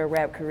taking your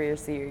rap career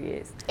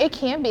serious? It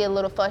can be a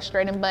little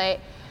frustrating,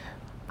 but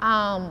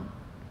I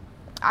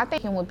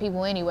think with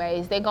people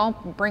anyways, they gonna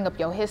bring up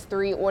your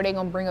history or they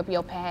gonna bring up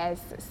your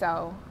past.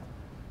 So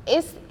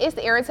it's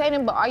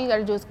irritating, but all you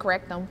gotta do is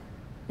correct them.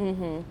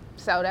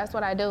 So that's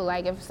what I do.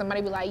 Like if somebody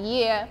be like,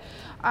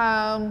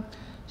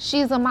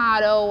 she's a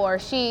model, or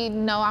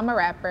I'm a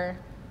rapper.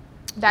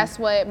 That's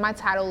what my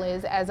title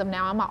is as of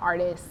now. I'm an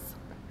artist.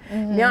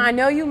 Now, I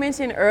know you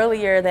mentioned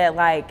earlier that,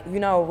 like,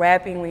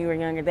 rapping when you were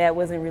younger, that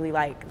wasn't really,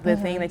 like, the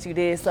thing that you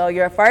did. So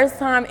your first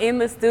time in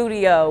the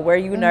studio, were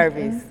you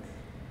nervous?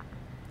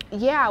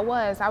 Yeah, I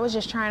was. I was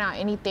just trying out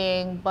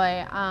anything,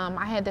 but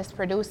I had this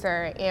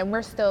producer, and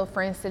we're still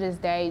friends to this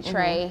day,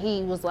 Trey.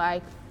 He was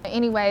like,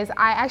 anyways,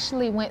 I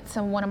actually went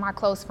to one of my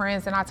close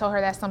friends, and I told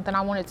her that's something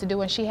I wanted to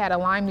do, and she had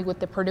aligned me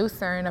with the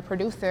producer, and the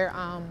producer,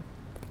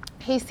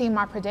 he seen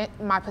my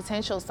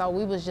potential, so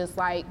we was just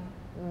like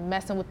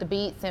messing with the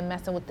beats and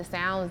messing with the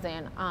sounds,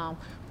 and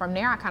from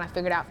there I kind of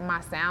figured out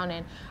my sound,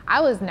 and I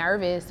was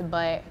nervous,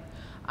 but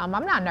I'm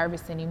not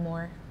nervous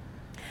anymore.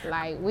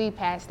 Like we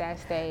passed that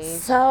stage.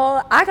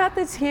 So I got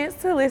the chance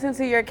to listen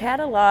to your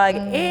catalog,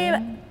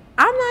 and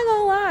I'm not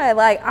gonna lie,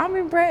 like I'm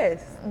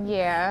impressed.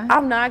 Yeah.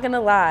 I'm not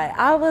gonna lie.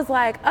 I was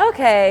like,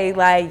 okay,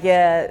 like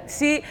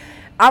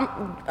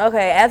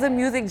as a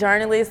music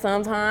journalist,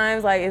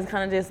 sometimes like it's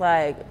kind of just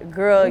like,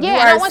 girl, yeah,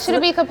 and I want you to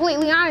be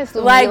completely honest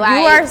with me. Like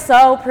you are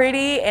so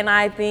pretty, and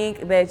I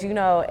think that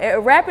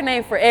rapping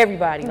ain't for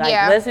everybody. Like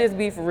let's just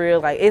be for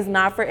real. Like it's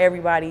not for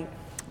everybody.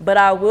 But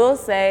I will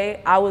say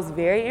I was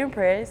very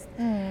impressed,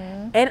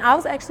 and I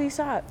was actually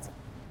shocked.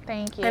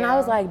 Thank you. And I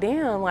was like,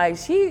 damn, like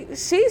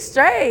she's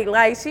straight,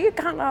 like she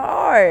kind of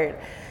hard.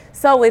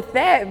 So with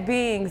that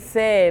being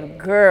said,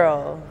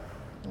 girl.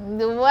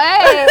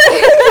 What?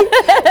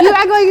 You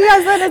act like you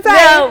got something to say.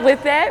 Now,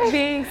 with that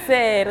being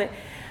said,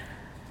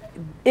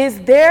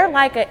 is there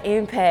like an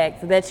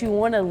impact that you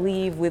want to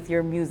leave with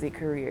your music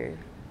career?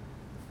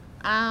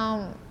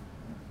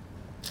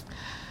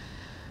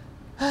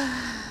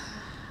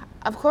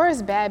 Of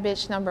course, bad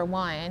bitch number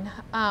one.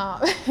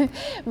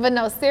 But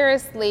no,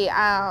 seriously,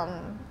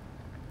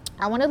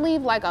 I want to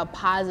leave like a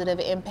positive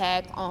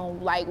impact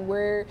on like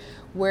where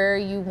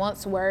you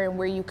once were and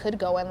where you could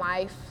go in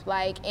life.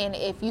 Like, and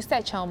if you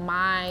set your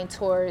mind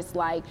towards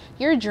like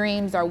your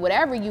dreams or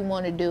whatever you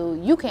want to do,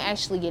 you can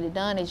actually get it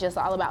done. It's just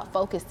all about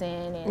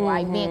focusing and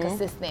like being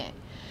consistent.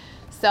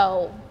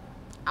 So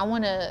I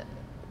want to,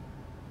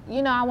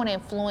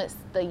 influence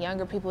the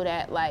younger people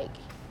that like,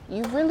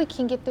 you really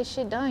can get this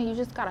shit done. You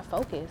just got to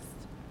focus.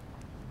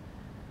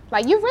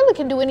 Like, you really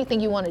can do anything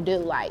you want to do.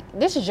 Like,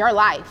 this is your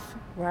life.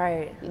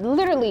 Right.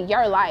 Literally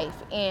your life.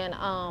 And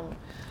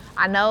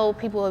I know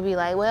people will be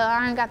like, well,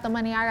 I ain't got the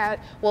money.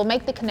 Well,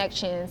 make the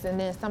connections, and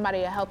then somebody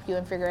will help you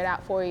and figure it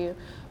out for you.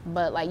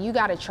 But, like, you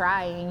got to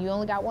try, and you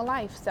only got one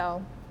life,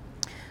 so.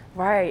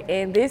 Right,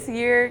 and this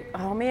year,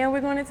 oh man, we're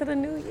going into the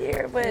new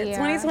year, but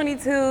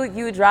 2022,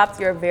 you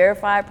dropped your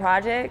Verified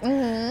project.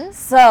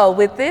 So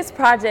with this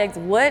project,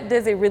 what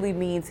does it really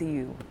mean to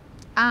you?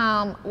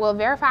 Well,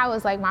 Verified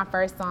was like my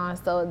first song,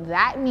 so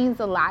that means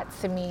a lot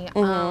to me.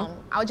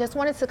 I just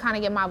wanted to kind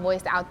of get my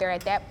voice out there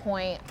at that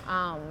point.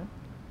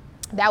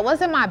 That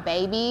wasn't my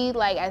baby,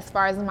 like as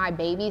far as my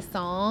baby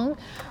song,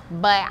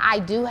 but I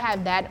do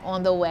have that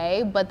on the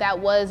way, but that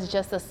was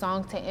just a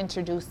song to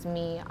introduce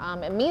me.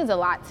 It means a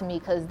lot to me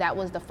because that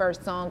was the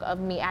first song of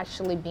me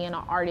actually being an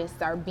artist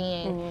or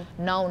being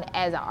known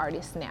as an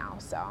artist now,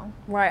 so.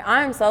 Right,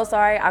 I'm so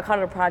sorry, I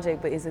called it a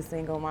project, but it's a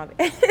single, my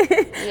bad.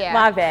 Yeah.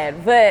 My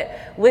bad, but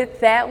with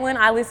that one,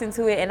 I listened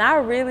to it and I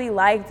really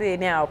liked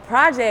it. Now,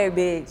 project,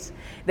 bitch.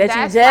 That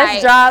That's you just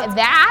right. dropped.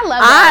 That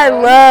I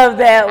love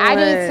that one. I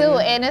do too.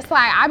 And it's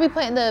like I be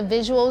putting the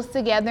visuals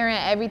together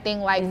and everything.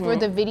 Like for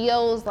the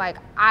videos, like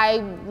I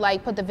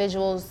like put the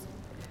visuals.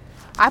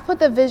 I put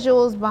the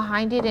visuals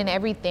behind it and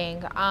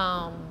everything.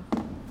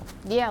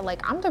 Yeah,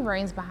 like I'm the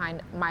brains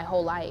behind my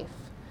whole life.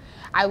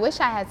 I wish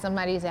I had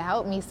somebody to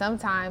help me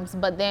sometimes,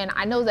 but then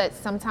I know that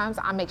sometimes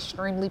I'm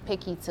extremely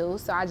picky too,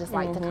 so I just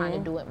like to kind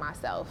of do it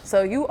myself.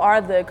 So you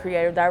are the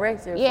creative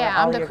director. Yeah, for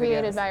all I'm the your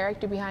creative videos.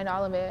 director behind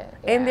all of it.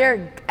 Yeah. And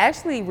they're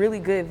actually really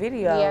good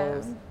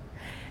videos. Yeah.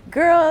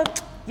 Girl,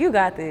 you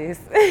got this.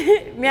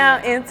 Now,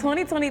 in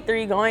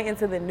 2023, going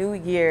into the new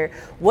year,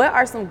 what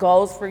are some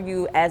goals for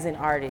you as an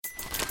artist?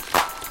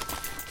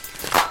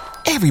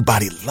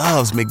 Everybody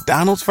loves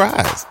McDonald's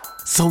fries.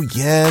 So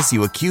yes,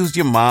 you accused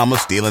your mom of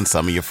stealing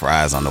some of your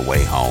fries on the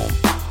way home.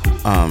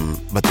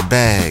 But the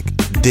bag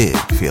did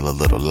feel a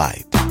little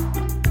light.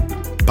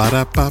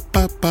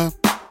 Ba-da-ba-ba-ba.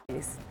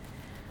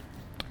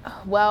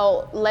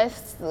 Well,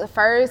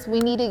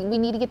 we need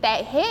to get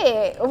that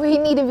hit. We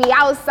need to be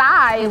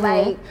outside.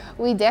 Like,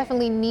 we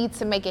definitely need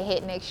to make a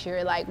hit next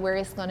year, like where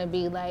it's gonna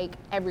be like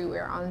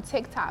everywhere, on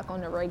TikTok, on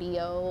the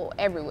radio,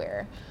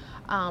 everywhere.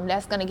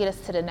 That's gonna get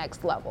us to the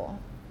next level.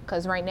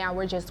 Because right now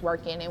we're just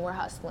working and we're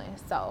hustling.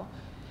 So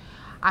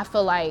I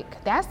feel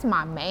like that's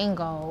my main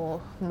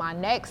goal. My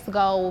next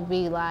goal will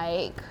be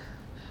like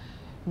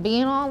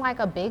being on like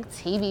a big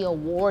TV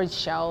awards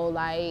show.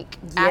 Like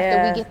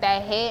after we get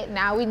that hit,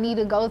 now we need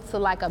to go to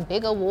like a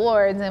big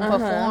awards and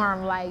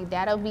perform. Like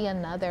that'll be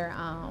another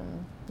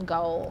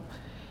goal.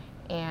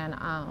 And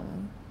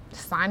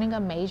signing a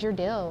major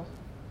deal.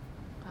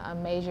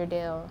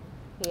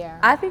 Yeah.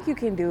 I think you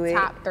can do it.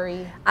 Top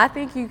 3. I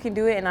think you can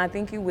do it, and I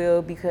think you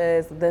will,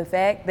 because the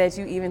fact that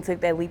you even took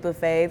that leap of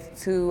faith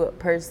to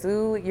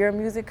pursue your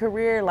music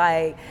career,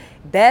 like,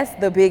 that's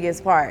the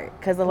biggest part.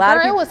 Because a lot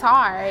of people, it was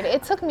hard.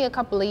 It took me a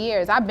couple of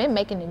years. I've been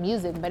making the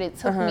music, but it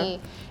took me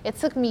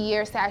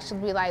years to actually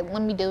be like,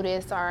 let me do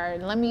this, or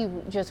let me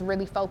just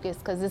really focus,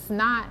 because it's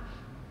not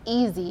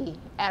easy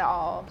at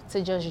all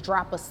to just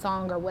drop a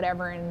song or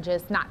whatever and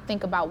just not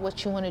think about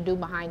what you want to do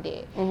behind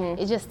it.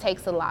 It just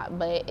takes a lot,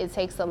 but it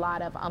takes a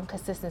lot of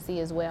consistency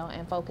as well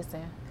and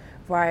focusing.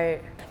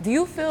 Right. Do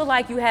you feel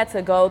like you had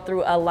to go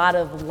through a lot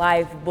of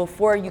life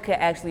before you could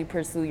actually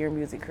pursue your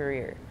music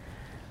career?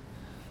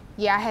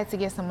 Yeah, I had to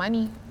get some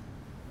money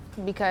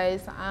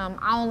because I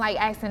don't like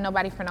asking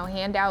nobody for no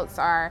handouts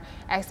or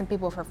asking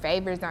people for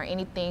favors or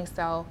anything,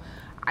 so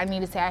I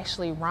needed to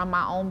actually run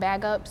my own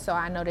bag up, so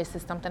I know this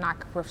is something I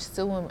could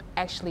pursue and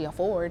actually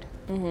afford.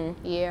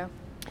 Yeah.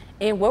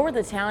 And what were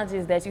the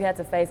challenges that you had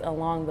to face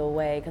along the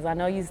way? Because I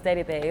know you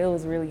stated that it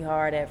was really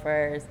hard at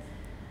first.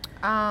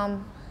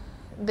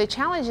 The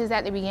challenges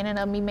at the beginning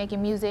of me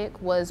making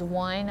music was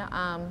one,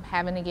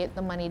 having to get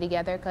the money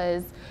together,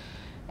 because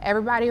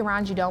everybody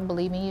around you don't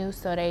believe in you,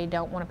 so they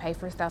don't want to pay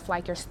for stuff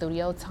like your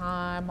studio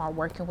time or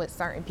working with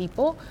certain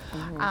people.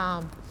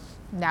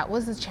 That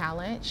was a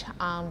challenge.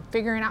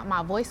 Figuring out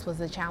my voice was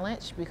a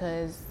challenge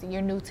because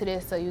you're new to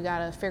this, so you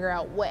gotta figure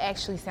out what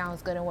actually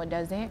sounds good and what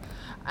doesn't.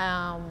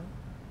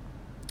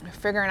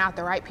 Figuring out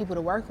the right people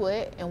to work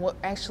with and what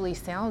actually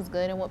sounds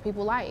good and what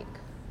people like.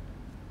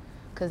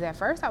 Because at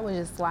first I was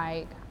just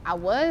like, I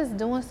was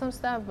doing some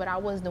stuff, but I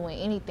wasn't doing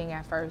anything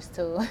at first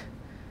too.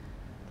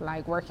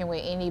 Like working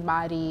with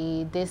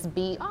anybody, this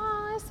beat,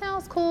 oh, it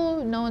sounds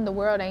cool, knowing the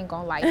world ain't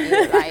gonna like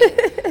it.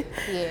 Like,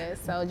 yeah,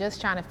 so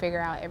just trying to figure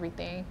out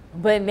everything.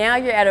 But now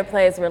you're at a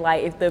place where,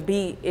 like, if the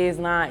beat is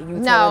not you,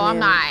 no, I'm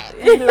not.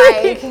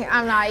 Like,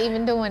 I'm not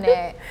even doing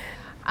that.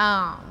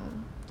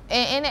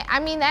 And I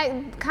mean,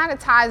 that kind of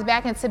ties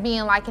back into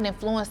being like an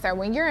influencer.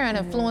 When you're an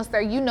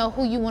influencer, you know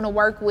who you want to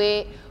work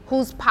with,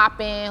 who's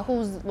popping,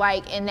 who's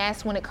like, and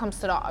that's when it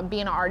comes to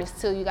being an artist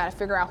too. You got to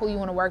figure out who you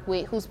want to work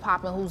with, who's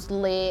popping, who's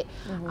lit.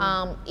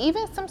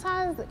 Even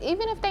sometimes,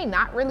 even if they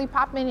not really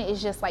popping,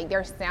 it's just like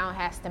their sound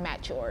has to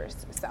match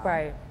yours. So,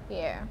 right.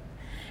 Yeah.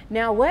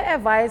 Now, what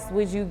advice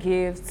would you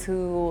give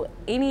to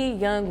any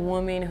young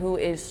woman who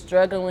is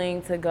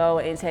struggling to go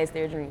and chase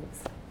their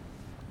dreams?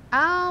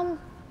 Well,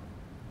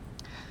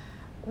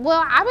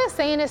 I've been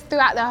saying this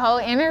throughout the whole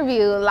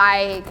interview,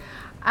 like,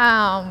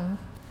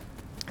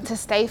 to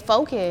stay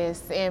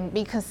focused and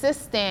be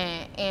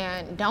consistent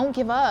and don't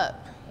give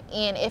up.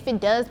 And if it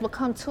does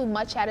become too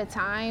much at a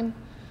time,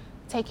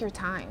 take your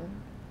time.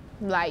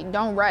 Like,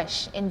 don't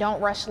rush, and don't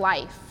rush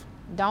life.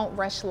 Don't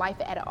rush life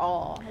at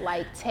all.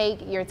 Like,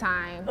 take your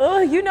time.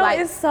 Oh, you know, like,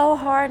 it's so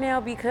hard now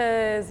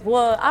because,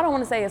 well, I don't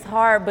want to say it's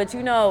hard, but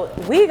you know,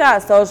 we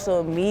got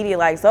social media.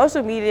 Like,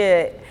 social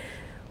media.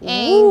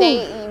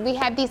 And we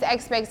have these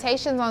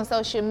expectations on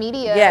social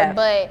media,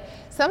 but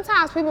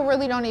sometimes people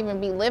really don't even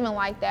be living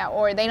like that,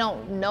 or they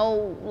don't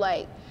know,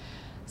 like,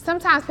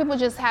 sometimes people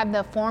just have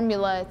the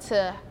formula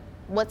to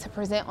what to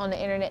present on the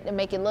internet to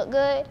make it look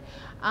good.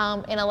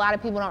 And a lot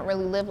of people don't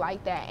really live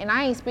like that. And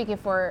I'm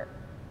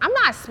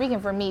not speaking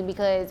for me,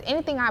 because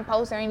anything I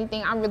post or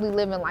anything, I'm really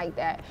living like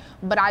that.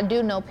 But I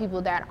do know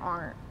people that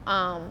aren't.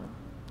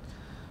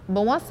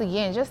 But once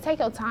again, just take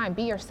your time,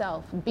 be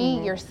yourself,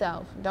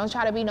 yourself. Don't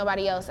try to be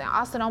nobody else. And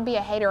also don't be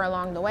a hater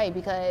along the way,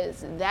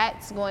 because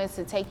that's going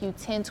to take you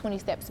 10, 20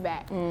 steps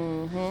back.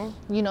 You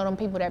know, them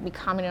people that be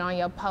commenting on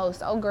your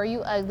post, oh girl,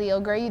 you ugly,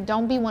 oh girl, you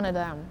don't be one of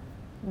them.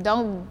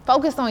 Don't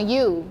focus on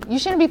you. You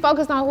shouldn't be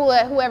focused on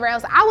whoever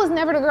else. I was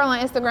never the girl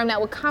on Instagram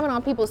that would comment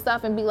on people's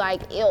stuff and be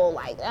like, ill,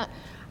 like,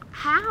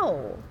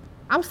 how?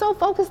 I'm so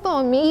focused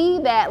on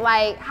me that,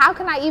 like, how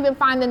can I even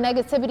find the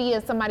negativity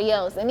in somebody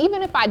else? And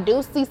even if I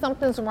do see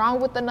something's wrong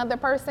with another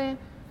person,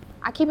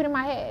 I keep it in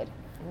my head.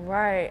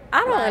 Right.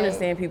 I don't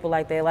understand people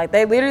like that. Like,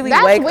 they literally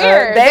that's wake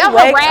weird. up. They'll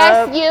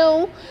harass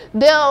you.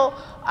 They'll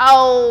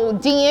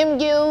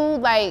DM you.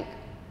 Like,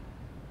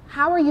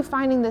 how are you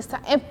finding this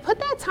time? And put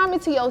that time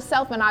into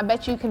yourself, and I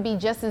bet you can be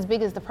just as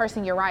big as the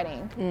person you're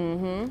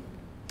writing.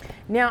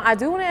 Now, I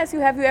do want to ask you,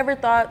 have you ever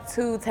thought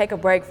to take a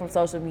break from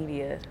social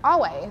media?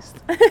 Always.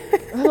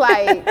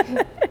 Like,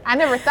 I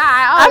never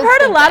thought. I've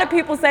heard a lot of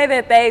people say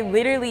that they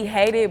literally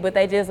hate it, but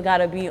they just got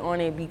to be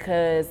on it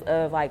because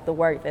of, like, the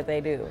work that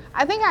they do.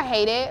 I think I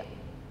hate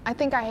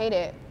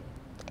it.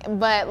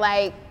 But,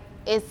 like,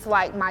 it's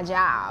like my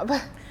job.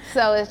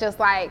 So it's just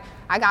like,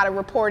 I got to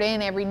report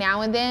in every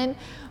now and then.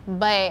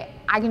 But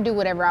I can do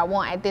whatever I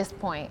want at this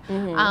point.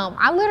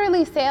 I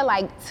literally said,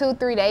 like,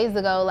 2-3 days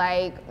ago,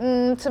 like,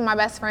 to my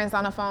best friends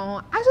on the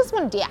phone, I just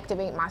want to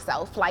deactivate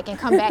myself, like, and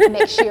come back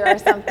next year or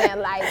something,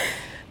 like,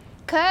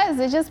 because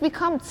it just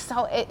becomes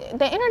so,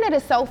 the internet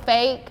is so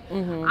fake.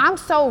 I'm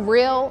so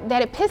real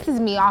that it pisses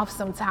me off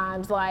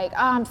sometimes. Like, oh,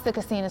 I'm sick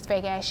of seeing this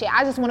fake ass shit.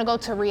 I just want to go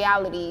to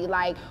reality,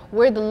 like,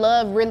 where the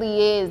love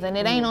really is, and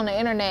it ain't on the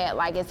internet.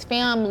 Like, it's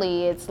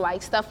family, it's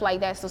like stuff like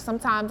that. So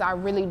sometimes I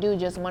really do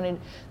just want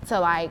to,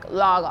 like,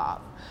 log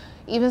off.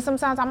 Even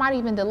sometimes I might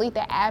even delete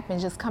the app and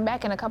just come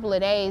back in a couple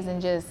of days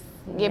and just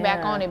get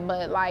back on it.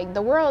 But, like,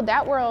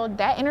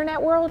 that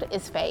internet world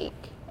is fake.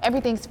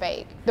 Everything's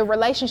fake. The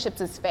relationships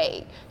is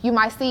fake. You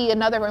might see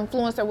another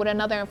influencer with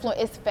another influencer.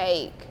 It's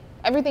fake.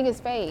 Everything is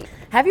fake.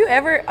 Have you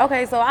ever,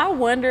 okay, so I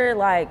wonder,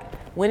 like,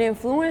 when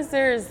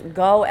influencers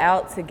go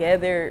out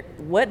together,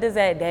 what does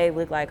that day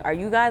look like? Are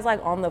you guys,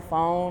 like, on the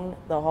phone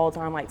the whole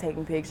time, like,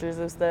 taking pictures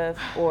of stuff,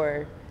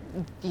 or?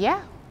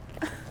 Yeah.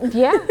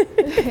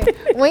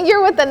 When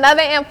you're with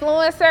another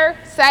influencer,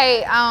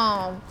 say,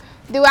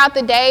 throughout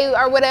the day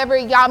or whatever,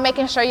 y'all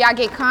making sure y'all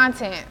get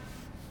content.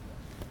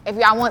 If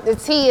y'all want the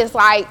tea, it's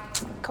like,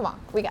 come on,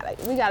 we gotta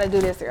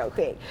do this real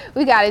quick.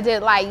 We gotta do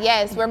it, like,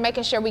 yes, we're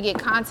making sure we get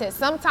content.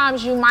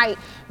 Sometimes you might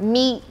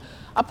meet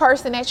a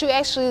person that you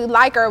actually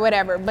like or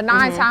whatever, but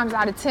 9 times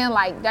out of 10,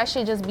 like, that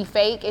should just be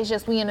fake. It's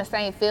just we in the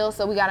same field,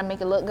 so we gotta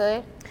make it look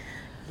good.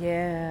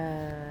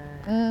 Yeah.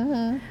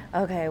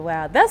 Okay,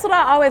 wow. That's what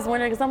I always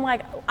wonder, because I'm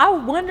like, I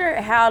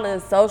wonder how the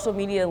social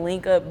media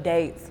link up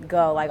dates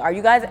go. Like, are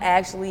you guys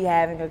actually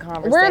having a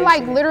conversation? We're,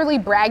 like, literally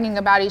bragging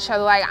about each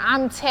other. Like,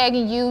 I'm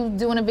tagging you,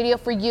 doing a video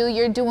for you,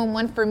 you're doing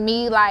one for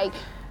me. Like,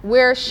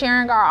 we're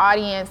sharing our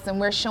audience, and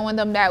we're showing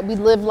them that we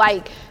live,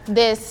 like,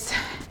 this,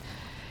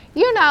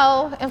 you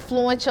know,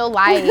 influential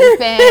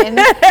life, and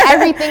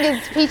everything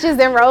is peaches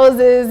and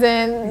roses,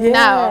 and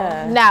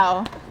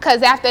no.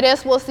 Because after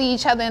this, we'll see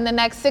each other in the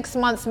next 6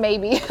 months,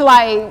 maybe.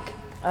 Like,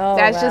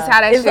 that's just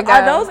how that shit goes.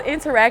 Are those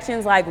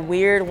interactions, like,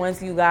 weird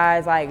once you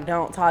guys, like,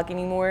 don't talk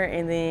anymore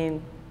and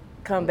then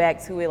come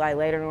back to it, like,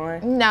 later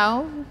on?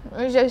 No,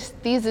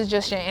 these are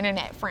just your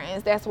internet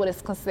friends. That's what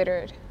it's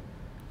considered.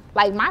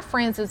 Like, my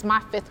friends is my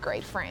 5th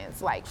grade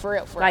friends, like, for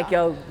real. Like,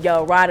 yo,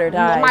 ride or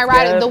die. My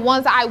ride, the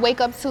ones I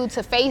wake up to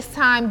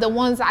FaceTime, the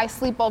ones I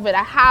sleep over the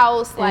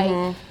house,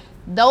 like,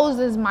 those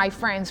is my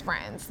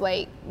friends.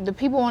 Like, the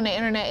people on the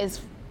internet is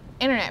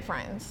internet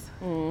friends,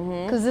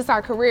 because this is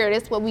our career.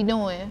 That's what we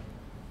doing.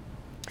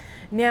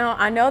 Now,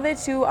 I know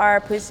that you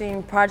are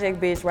pushing Project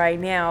Bitch right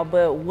now,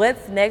 but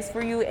what's next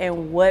for you,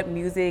 and what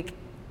music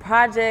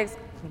projects,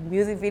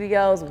 music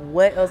videos,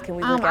 what else can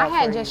we look out for? I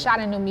had just shot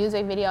a new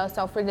music video,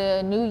 so for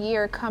the new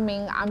year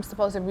coming, I'm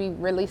supposed to be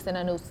releasing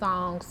a new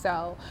song,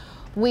 so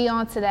we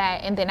on to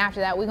that, and then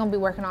after that, we're gonna be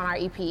working on our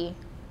EP.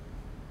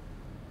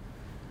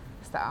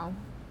 So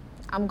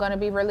I'm gonna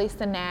be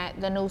releasing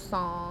the new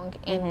song,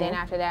 and then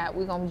after that,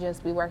 we're gonna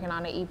just be working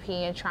on the EP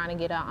and trying to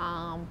get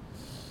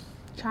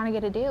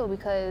a deal,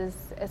 because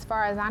as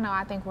far as I know,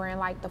 I think we're in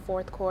like the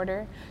fourth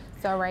quarter.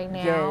 So right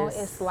now,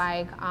 it's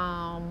like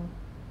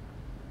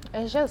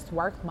it's just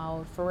work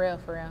mode, for real.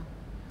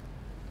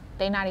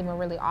 They're not even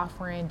really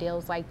offering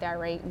deals like that,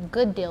 right?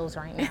 Good deals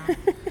right now.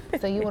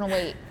 So you wanna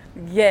wait.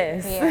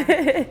 Yes.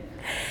 Yeah.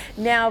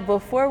 Now,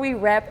 before we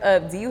wrap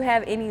up, do you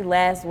have any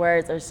last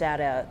words or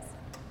shout outs?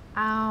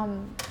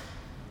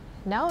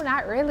 No,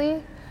 not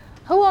really.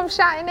 Who I'm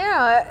shouting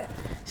out?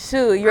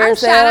 Shoot, yourself. I'm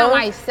shouting out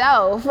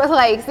myself.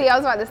 Like, see, I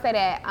was about to say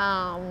that.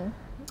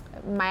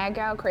 My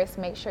girl Kris,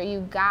 make sure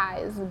you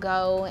guys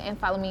go and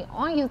follow me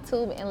on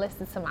YouTube and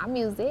listen to my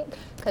music,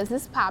 because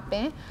it's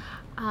popping.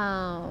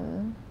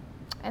 And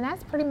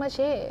that's pretty much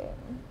it.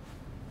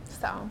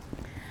 So.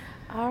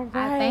 All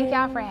right. I thank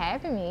y'all for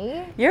having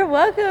me. You're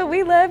welcome.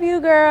 We love you,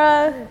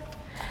 girl.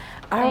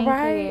 All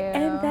right. You.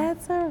 And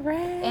that's a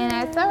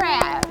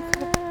wrap.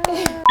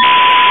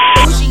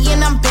 Bougie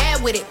and I'm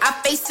bad with it. I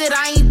face it,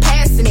 I ain't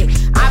passing it.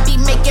 I be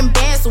making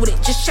bands with it.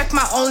 Just check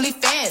my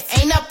OnlyFans.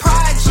 Ain't a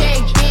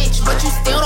project, bitch, but you still